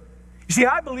favor. You see,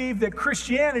 I believe that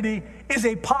Christianity is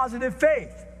a positive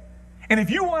faith. And if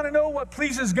you want to know what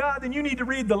pleases God, then you need to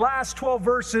read the last 12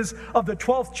 verses of the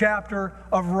 12th chapter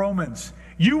of Romans.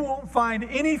 You won't find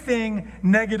anything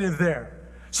negative there.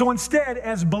 So instead,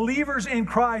 as believers in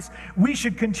Christ, we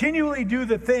should continually do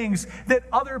the things that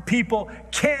other people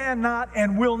cannot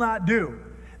and will not do.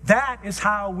 That is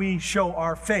how we show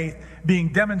our faith being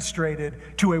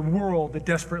demonstrated to a world that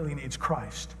desperately needs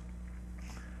Christ.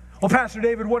 Well, Pastor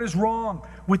David, what is wrong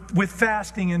with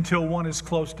fasting until one is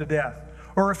close to death,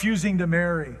 or refusing to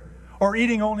marry, or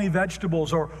eating only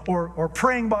vegetables, or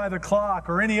praying by the clock,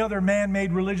 or any other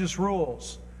man-made religious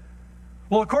rules?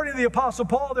 Well, according to the Apostle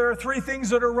Paul, there are three things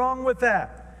that are wrong with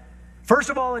that. First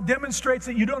of all, it demonstrates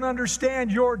that you don't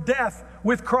understand your death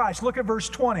with Christ. Look at verse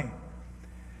 20.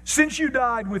 "Since you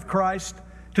died with Christ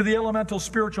to the elemental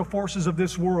spiritual forces of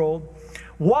this world,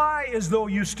 why, as though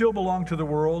you still belong to the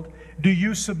world, do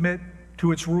you submit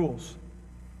to its rules?"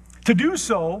 To do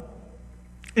so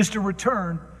is to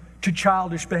return to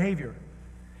childish behavior,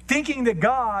 thinking that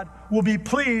God will be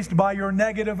pleased by your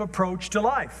negative approach to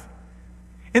life.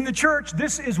 In the church,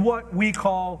 this is what we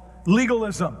call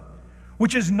legalism,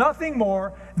 which is nothing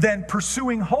more than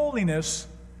pursuing holiness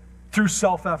through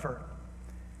self-effort.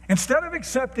 Instead of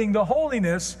accepting the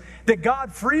holiness that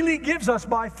God freely gives us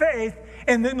by faith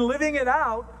and then living it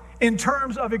out in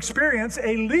terms of experience,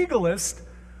 a legalist,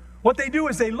 what they do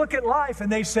is they look at life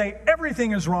and they say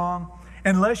everything is wrong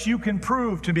unless you can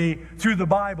prove to me through the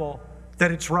Bible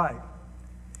that it's right.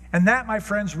 And that, my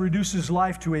friends, reduces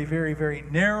life to a very, very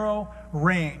narrow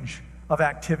range of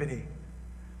activity.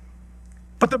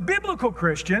 But the biblical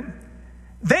Christian,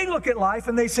 they look at life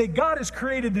and they say, God has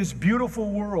created this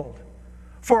beautiful world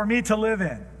for me to live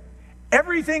in.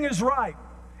 Everything is right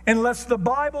unless the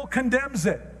Bible condemns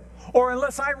it, or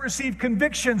unless I receive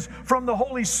convictions from the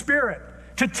Holy Spirit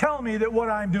to tell me that what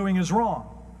I'm doing is wrong.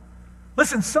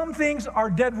 Listen, some things are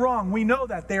dead wrong. We know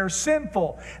that. They are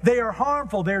sinful. They are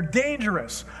harmful. They're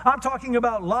dangerous. I'm talking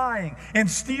about lying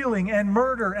and stealing and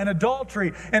murder and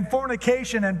adultery and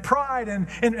fornication and pride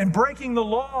and breaking the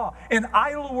law and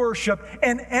idol worship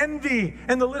and envy.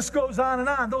 And the list goes on and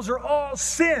on. Those are all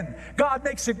sin. God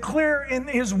makes it clear in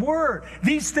His Word.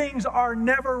 These things are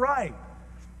never right.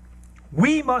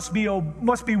 We must be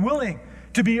willing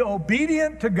to be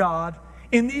obedient to God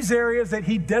in these areas that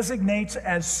He designates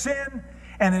as sin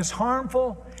and as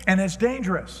harmful and as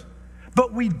dangerous.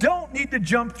 But we don't need to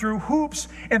jump through hoops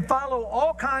and follow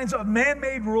all kinds of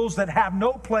man-made rules that have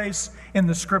no place in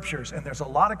the Scriptures. And there's a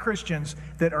lot of Christians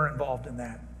that are involved in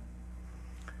that.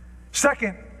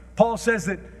 Second, Paul says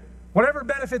that whatever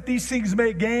benefit these things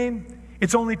may gain,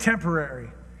 it's only temporary.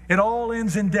 It all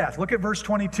ends in death. Look at verse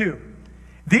 22.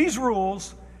 These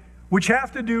rules, which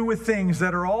have to do with things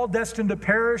that are all destined to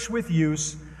perish with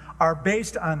use, are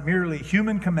based on merely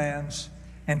human commands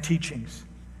and teachings.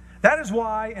 That is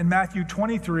why in Matthew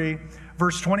 23,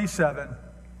 verse 27,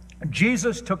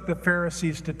 Jesus took the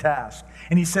Pharisees to task.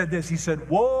 And He said this, He said,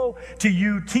 "Woe to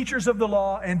you, teachers of the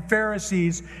law and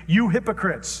Pharisees, you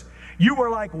hypocrites! You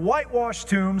are like whitewashed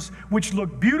tombs, which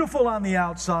look beautiful on the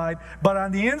outside, but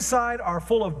on the inside are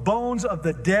full of bones of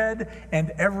the dead and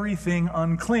everything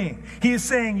unclean." He is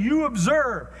saying, you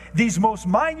observe these most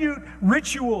minute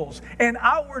rituals, and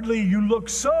outwardly you look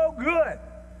so good,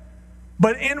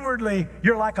 but inwardly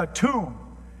you're like a tomb.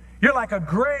 You're like a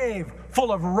grave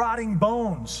full of rotting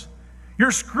bones. Your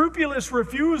scrupulous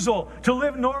refusal to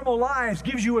live normal lives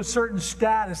gives you a certain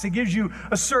status. It gives you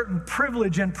a certain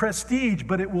privilege and prestige,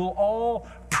 but it will all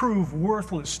prove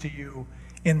worthless to you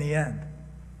in the end.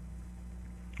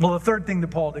 Well, the third thing that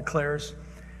Paul declares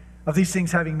of these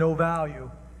things having no value,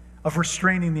 of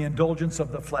restraining the indulgence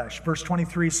of the flesh. Verse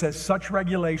 23 says, "Such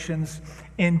regulations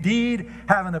indeed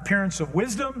have an appearance of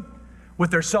wisdom, with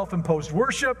their self-imposed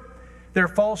worship, their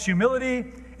false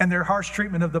humility, and their harsh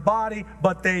treatment of the body,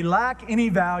 but they lack any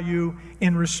value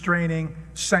in restraining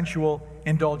sensual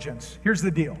indulgence." Here's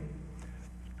the deal.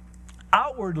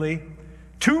 Outwardly,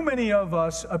 too many of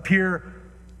us appear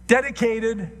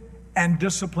dedicated and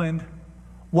disciplined,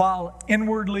 while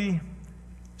inwardly,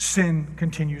 sin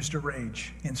continues to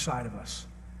rage inside of us.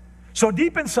 So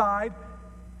deep inside,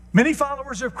 many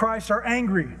followers of Christ are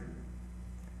angry.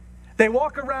 They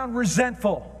walk around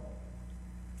resentful,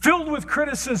 filled with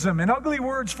criticism and ugly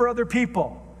words for other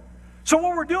people. So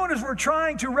what we're doing is we're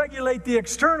trying to regulate the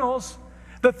externals,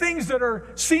 the things that are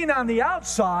seen on the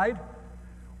outside,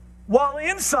 while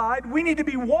inside we need to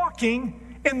be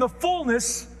walking in the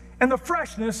fullness and the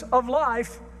freshness of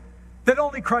life that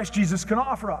only Christ Jesus can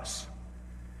offer us.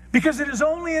 Because it is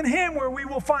only in Him where we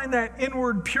will find that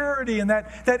inward purity and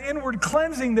that inward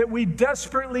cleansing that we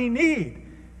desperately need.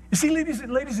 You see, ladies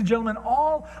and gentlemen,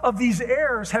 all of these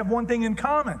errors have one thing in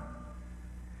common.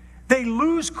 They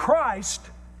lose Christ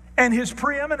and His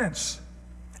preeminence.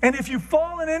 And if you've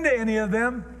fallen into any of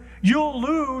them, you'll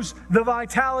lose the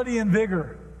vitality and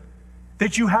vigor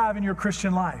that you have in your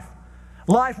Christian life.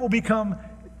 Life will become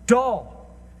dull,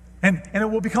 and it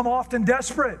will become often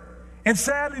desperate. And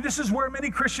sadly, this is where many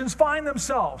Christians find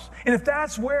themselves. And if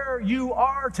that's where you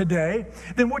are today,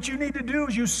 then what you need to do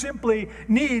is you simply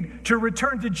need to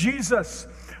return to Jesus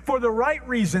for the right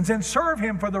reasons and serve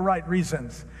Him for the right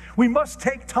reasons. We must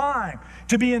take time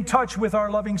to be in touch with our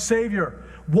loving Savior,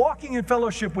 walking in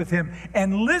fellowship with Him,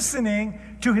 and listening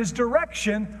to His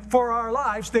direction for our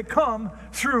lives that come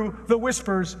through the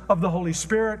whispers of the Holy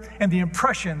Spirit and the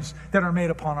impressions that are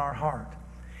made upon our heart.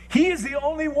 He is the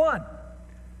only one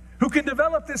who can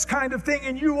develop this kind of thing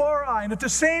in you or I. And at the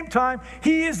same time,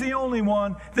 He is the only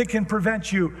one that can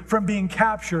prevent you from being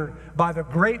captured by the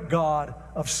great God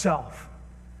of self.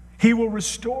 He will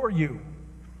restore you.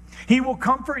 He will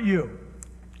comfort you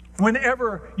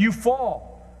whenever you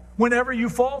fall, whenever you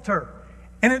falter.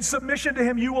 And in submission to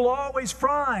Him, you will always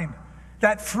find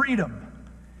that freedom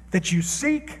that you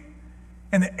seek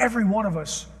and that every one of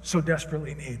us so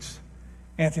desperately needs.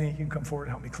 Anthony, you can come forward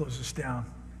and help me close this down.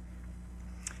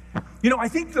 You know, I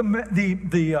think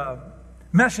the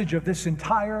message of this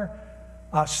entire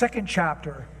second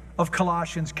chapter of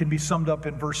Colossians can be summed up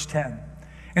in verse 10.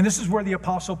 And this is where the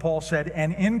Apostle Paul said,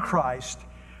 "And in Christ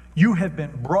you have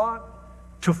been brought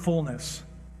to fullness."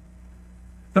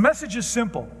 The message is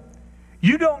simple.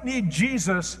 You don't need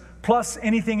Jesus plus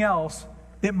anything else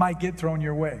that might get thrown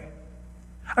your way.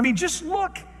 I mean, just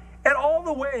look at all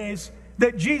the ways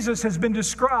that Jesus has been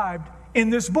described in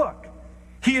this book.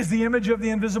 He is the image of the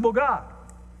invisible God.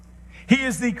 He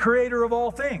is the creator of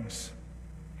all things.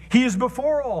 He is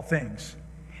before all things.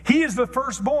 He is the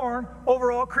firstborn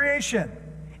over all creation.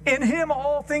 In Him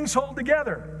all things hold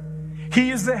together.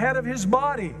 He is the head of His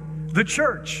body, the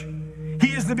church.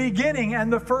 He is the beginning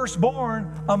and the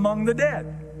firstborn among the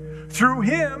dead. Through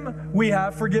Him we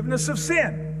have forgiveness of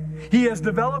sin. He has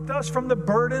developed us from the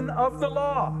burden of the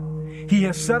law. He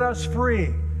has set us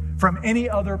free from any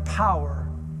other power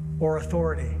or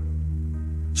authority.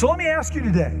 So let me ask you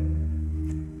today,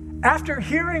 after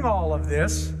hearing all of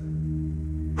this,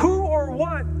 who or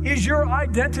what is your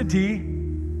identity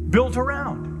built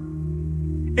around?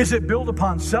 Is it built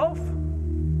upon self?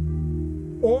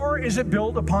 Or is it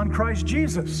built upon Christ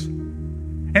Jesus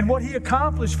and what He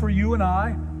accomplished for you and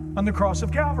I on the cross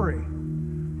of Calvary?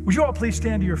 Would you all please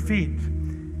stand to your feet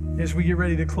as we get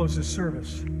ready to close this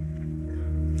service?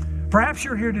 Perhaps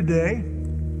you're here today,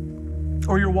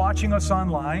 or you're watching us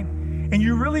online, and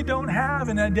you really don't have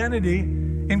an identity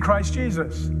in Christ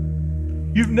Jesus.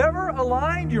 You've never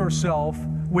aligned yourself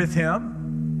with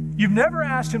Him. You've never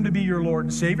asked Him to be your Lord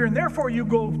and Savior, and therefore you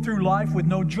go through life with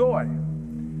no joy.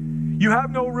 You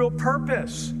have no real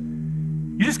purpose.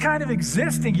 You're just kind of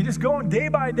existing. You're just going day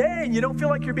by day, and you don't feel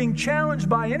like you're being challenged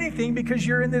by anything because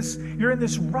you're in this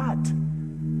rut.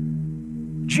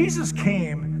 Jesus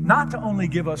came not to only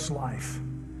give us life,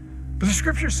 but the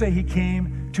scriptures say He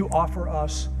came to offer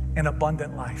us an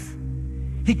abundant life.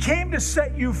 He came to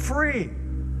set you free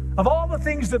of all the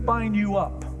things that bind you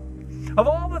up, of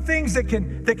all the things that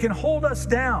can hold us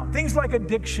down, things like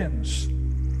addictions,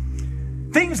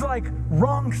 things like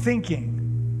wrong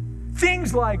thinking,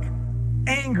 things like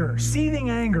anger, seething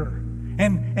anger,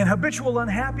 and habitual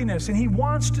unhappiness. And He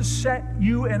wants to set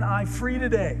you and I free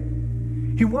today.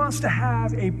 He wants to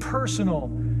have a personal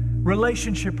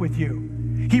relationship with you.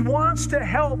 He wants to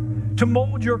help to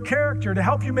mold your character, to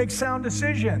help you make sound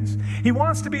decisions. He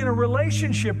wants to be in a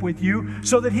relationship with you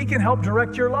so that He can help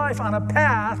direct your life on a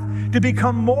path to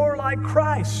become more like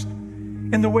Christ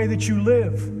in the way that you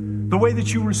live, the way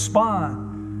that you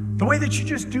respond, the way that you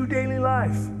just do daily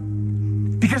life.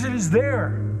 Because it is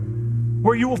there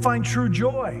where you will find true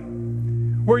joy,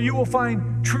 where you will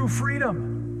find true freedom.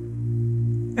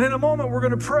 And in a moment, we're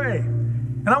going to pray.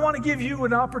 And I want to give you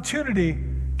an opportunity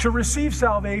to receive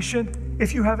salvation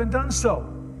if you haven't done so.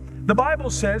 The Bible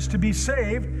says to be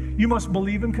saved, you must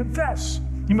believe and confess.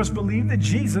 You must believe that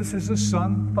Jesus is the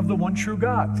Son of the one true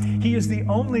God. He is the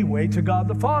only way to God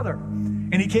the Father.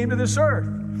 And He came to this earth.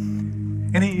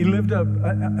 And He lived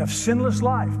a sinless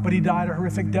life, but He died a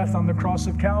horrific death on the cross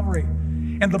of Calvary.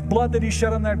 And the blood that He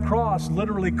shed on that cross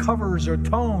literally covers or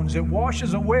atones. It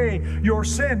washes away your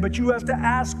sin, but you have to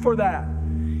ask for that.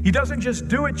 He doesn't just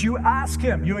do it, you ask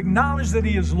Him. You acknowledge that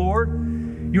He is Lord.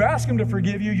 You ask Him to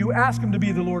forgive you. You ask Him to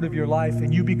be the Lord of your life,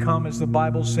 and you become, as the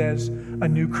Bible says, a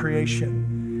new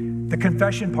creation. The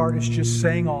confession part is just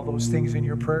saying all those things in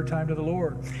your prayer time to the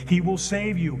Lord. He will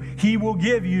save you. He will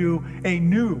give you a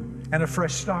new and a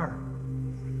fresh start.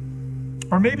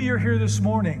 Or maybe you're here this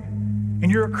morning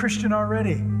and you're a Christian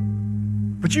already,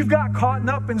 but you've got caught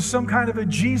up in some kind of a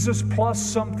Jesus plus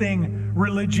something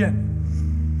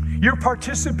religion. You're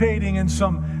participating in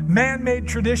some man-made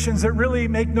traditions that really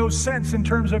make no sense in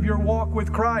terms of your walk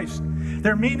with Christ.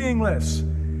 They're meaningless.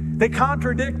 They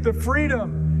contradict the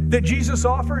freedom that Jesus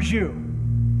offers you.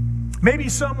 Maybe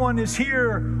someone is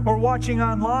here or watching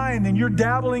online and you're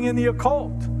dabbling in the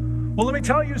occult. Well, let me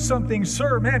tell you something,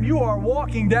 sir, ma'am, you are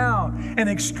walking down an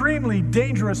extremely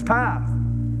dangerous path.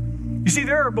 You see,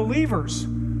 there are believers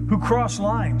who cross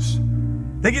lines.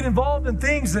 They get involved in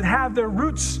things that have their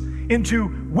roots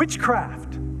into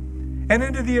witchcraft and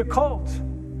into the occult.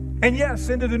 And yes,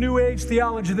 into the New Age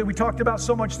theology that we talked about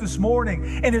so much this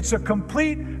morning. And it's a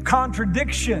complete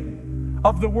contradiction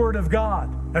of the Word of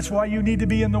God. That's why you need to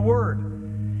be in the Word.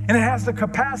 And it has the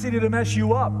capacity to mess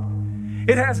you up.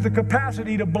 It has the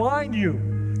capacity to blind you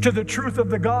to the truth of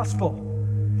the gospel,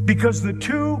 because the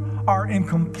two are in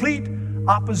complete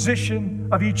opposition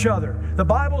of each other. The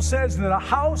Bible says that a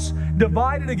house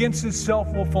divided against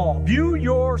itself will fall. View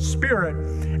your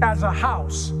spirit as a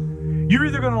house. You're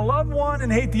either going to love one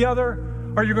and hate the other,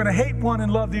 or you're going to hate one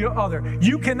and love the other.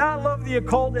 You cannot love the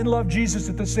occult and love Jesus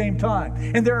at the same time.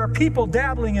 And there are people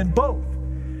dabbling in both.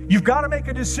 You've got to make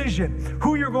a decision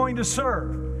who you're going to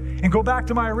serve. And go back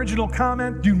to my original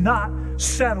comment, do not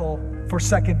settle for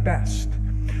second best.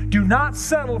 Do not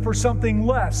settle for something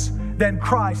less than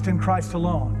Christ and Christ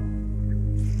alone.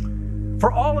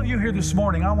 For all of you here this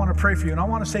morning, I want to pray for you, and I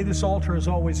want to say this altar is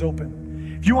always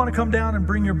open. If you want to come down and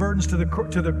bring your burdens to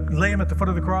lay them at the foot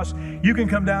of the cross, you can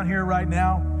come down here right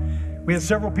now. We had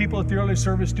several people at the early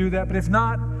service do that, but if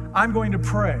not, I'm going to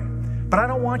pray. But I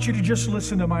don't want you to just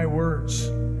listen to my words.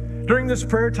 During this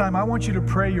prayer time, I want you to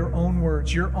pray your own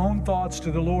words, your own thoughts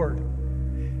to the Lord.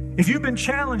 If you've been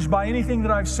challenged by anything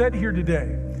that I've said here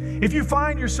today, if you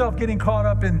find yourself getting caught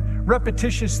up in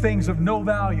repetitious things of no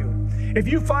value, if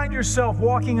you find yourself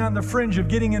walking on the fringe of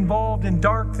getting involved in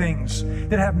dark things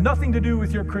that have nothing to do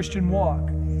with your Christian walk,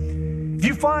 if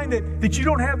you find that you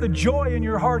don't have the joy in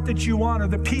your heart that you want or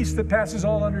the peace that passes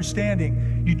all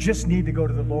understanding, you just need to go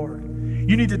to the Lord.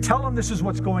 You need to tell Him this is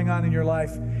what's going on in your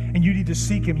life, and you need to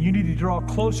seek Him. You need to draw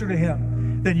closer to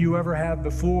Him than you ever have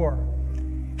before.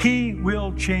 He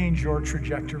will change your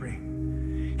trajectory.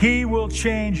 He will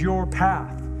change your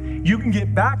path. You can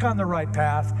get back on the right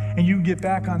path, and you can get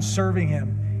back on serving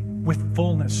Him with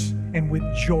fullness and with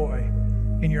joy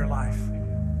in your life.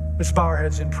 Let's bow our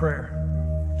heads in prayer.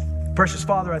 Precious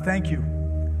Father, I thank you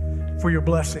for your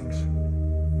blessings.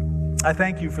 I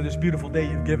thank you for this beautiful day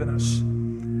you've given us.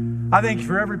 I thank you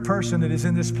for every person that is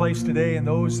in this place today and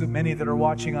many that are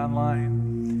watching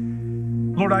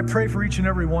online. Lord, I pray for each and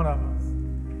every one of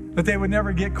them, that they would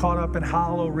never get caught up in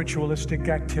hollow ritualistic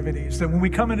activities, that when we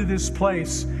come into this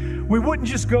place, we wouldn't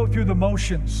just go through the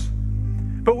motions,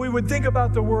 but we would think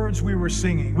about the words we were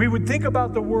singing. We would think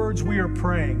about the words we are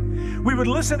praying. We would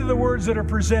listen to the words that are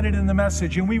presented in the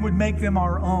message, and we would make them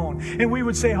our own. And we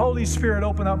would say, Holy Spirit,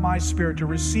 open up my spirit to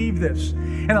receive this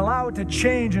and allow it to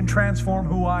change and transform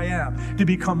who I am, to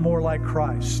become more like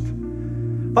Christ.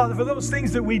 Father, for those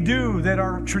things that we do that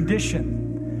are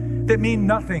tradition, that mean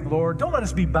nothing, Lord, don't let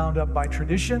us be bound up by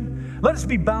tradition. Let us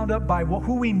be bound up by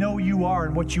who we know you are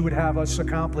and what you would have us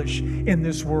accomplish in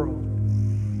this world.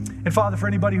 And Father, for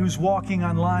anybody who's walking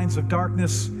on lines of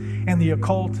darkness and the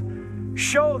occult,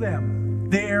 show them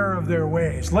the error of their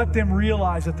ways. Let them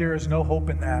realize that there is no hope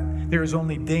in that. There is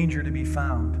only danger to be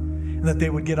found, and that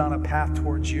they would get on a path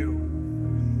towards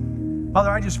you. Father,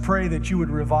 I just pray that you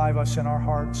would revive us in our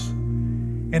hearts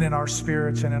and in our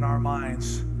spirits and in our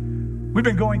minds. We've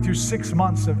been going through 6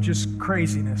 months of just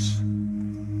craziness,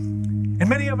 and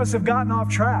many of us have gotten off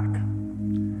track.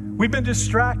 We've been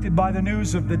distracted by the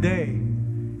news of the day,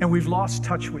 and we've lost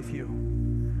touch with you.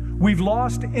 We've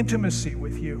lost intimacy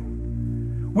with you.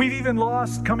 We've even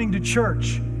lost coming to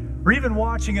church or even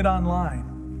watching it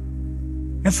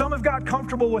online. And some have got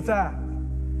comfortable with that.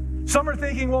 Some are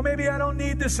thinking, well, maybe I don't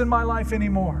need this in my life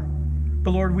anymore.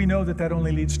 But Lord, we know that that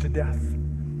only leads to death.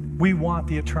 We want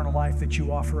the eternal life that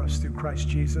you offer us through Christ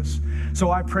Jesus.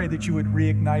 So I pray that you would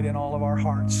reignite in all of our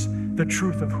hearts the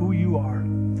truth of who you are,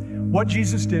 what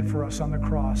Jesus did for us on the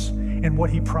cross, and what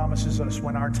he promises us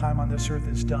when our time on this earth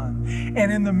is done.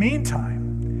 And in the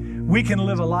meantime, we can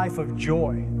live a life of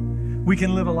joy. We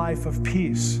can live a life of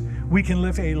peace. We can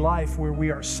live a life where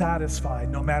we are satisfied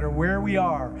no matter where we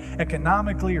are,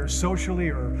 economically or socially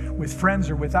or with friends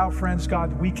or without friends.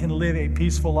 God, we can live a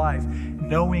peaceful life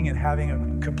knowing and having a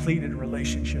completed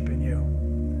relationship in you.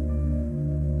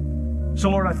 So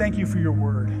Lord, I thank you for your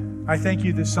word. I thank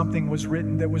you that something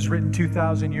that was written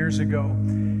 2,000 years ago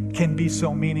can be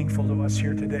so meaningful to us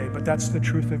here today. But that's the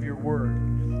truth of your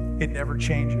word. It never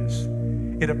changes.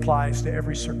 It applies to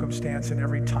every circumstance and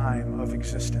every time of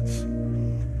existence.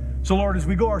 So Lord, as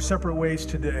we go our separate ways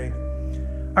today,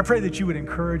 I pray that you would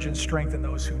encourage and strengthen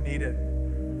those who need it.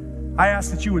 I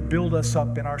ask that you would build us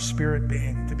up in our spirit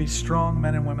being to be strong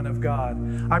men and women of God.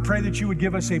 I pray that you would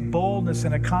give us a boldness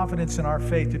and a confidence in our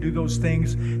faith to do those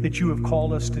things that you have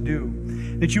called us to do.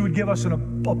 That you would give us a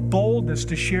boldness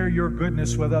to share your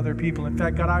goodness with other people. In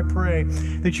fact, God, I pray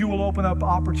that you will open up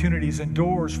opportunities and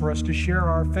doors for us to share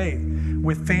our faith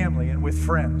with family and with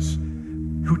friends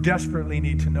who desperately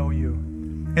need to know you.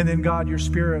 And then God, your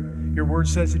Spirit, your word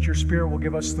says that your Spirit will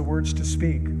give us the words to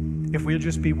speak. If we'll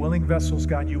just be willing vessels,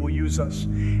 God, you will use us.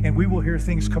 And we will hear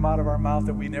things come out of our mouth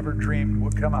that we never dreamed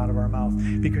would come out of our mouth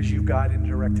because you've guided and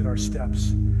directed our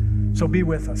steps. So be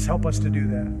with us. Help us to do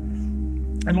that.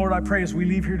 And Lord, I pray as we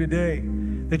leave here today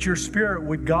that your Spirit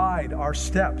would guide our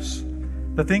steps,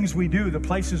 the things we do, the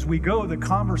places we go, the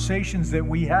conversations that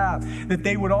we have, that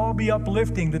they would all be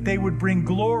uplifting, that they would bring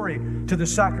glory to the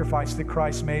sacrifice that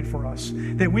Christ made for us,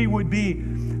 that we would be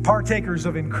partakers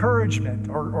of encouragement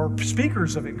or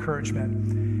speakers of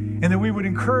encouragement, and that we would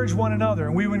encourage one another,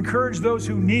 and we would encourage those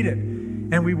who need it,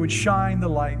 and we would shine the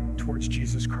light towards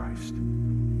Jesus Christ.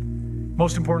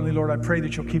 Most importantly, Lord, I pray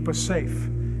that you'll keep us safe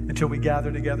until we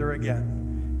gather together again.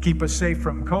 Keep us safe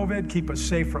from COVID, keep us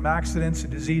safe from accidents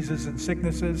and diseases and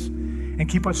sicknesses, and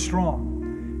keep us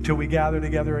strong till we gather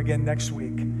together again next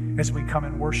week as we come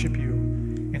and worship you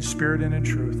in spirit and in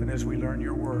truth, and as we learn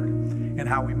your word and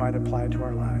how we might apply it to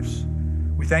our lives.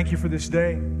 We thank you for this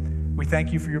day. We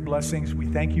thank you for your blessings. We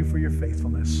thank you for your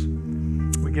faithfulness.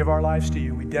 We give our lives to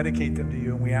you. We dedicate them to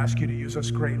you, and we ask you to use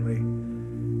us greatly.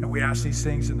 And we ask these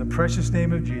things in the precious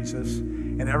name of Jesus.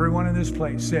 And everyone in this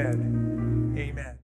place said, amen.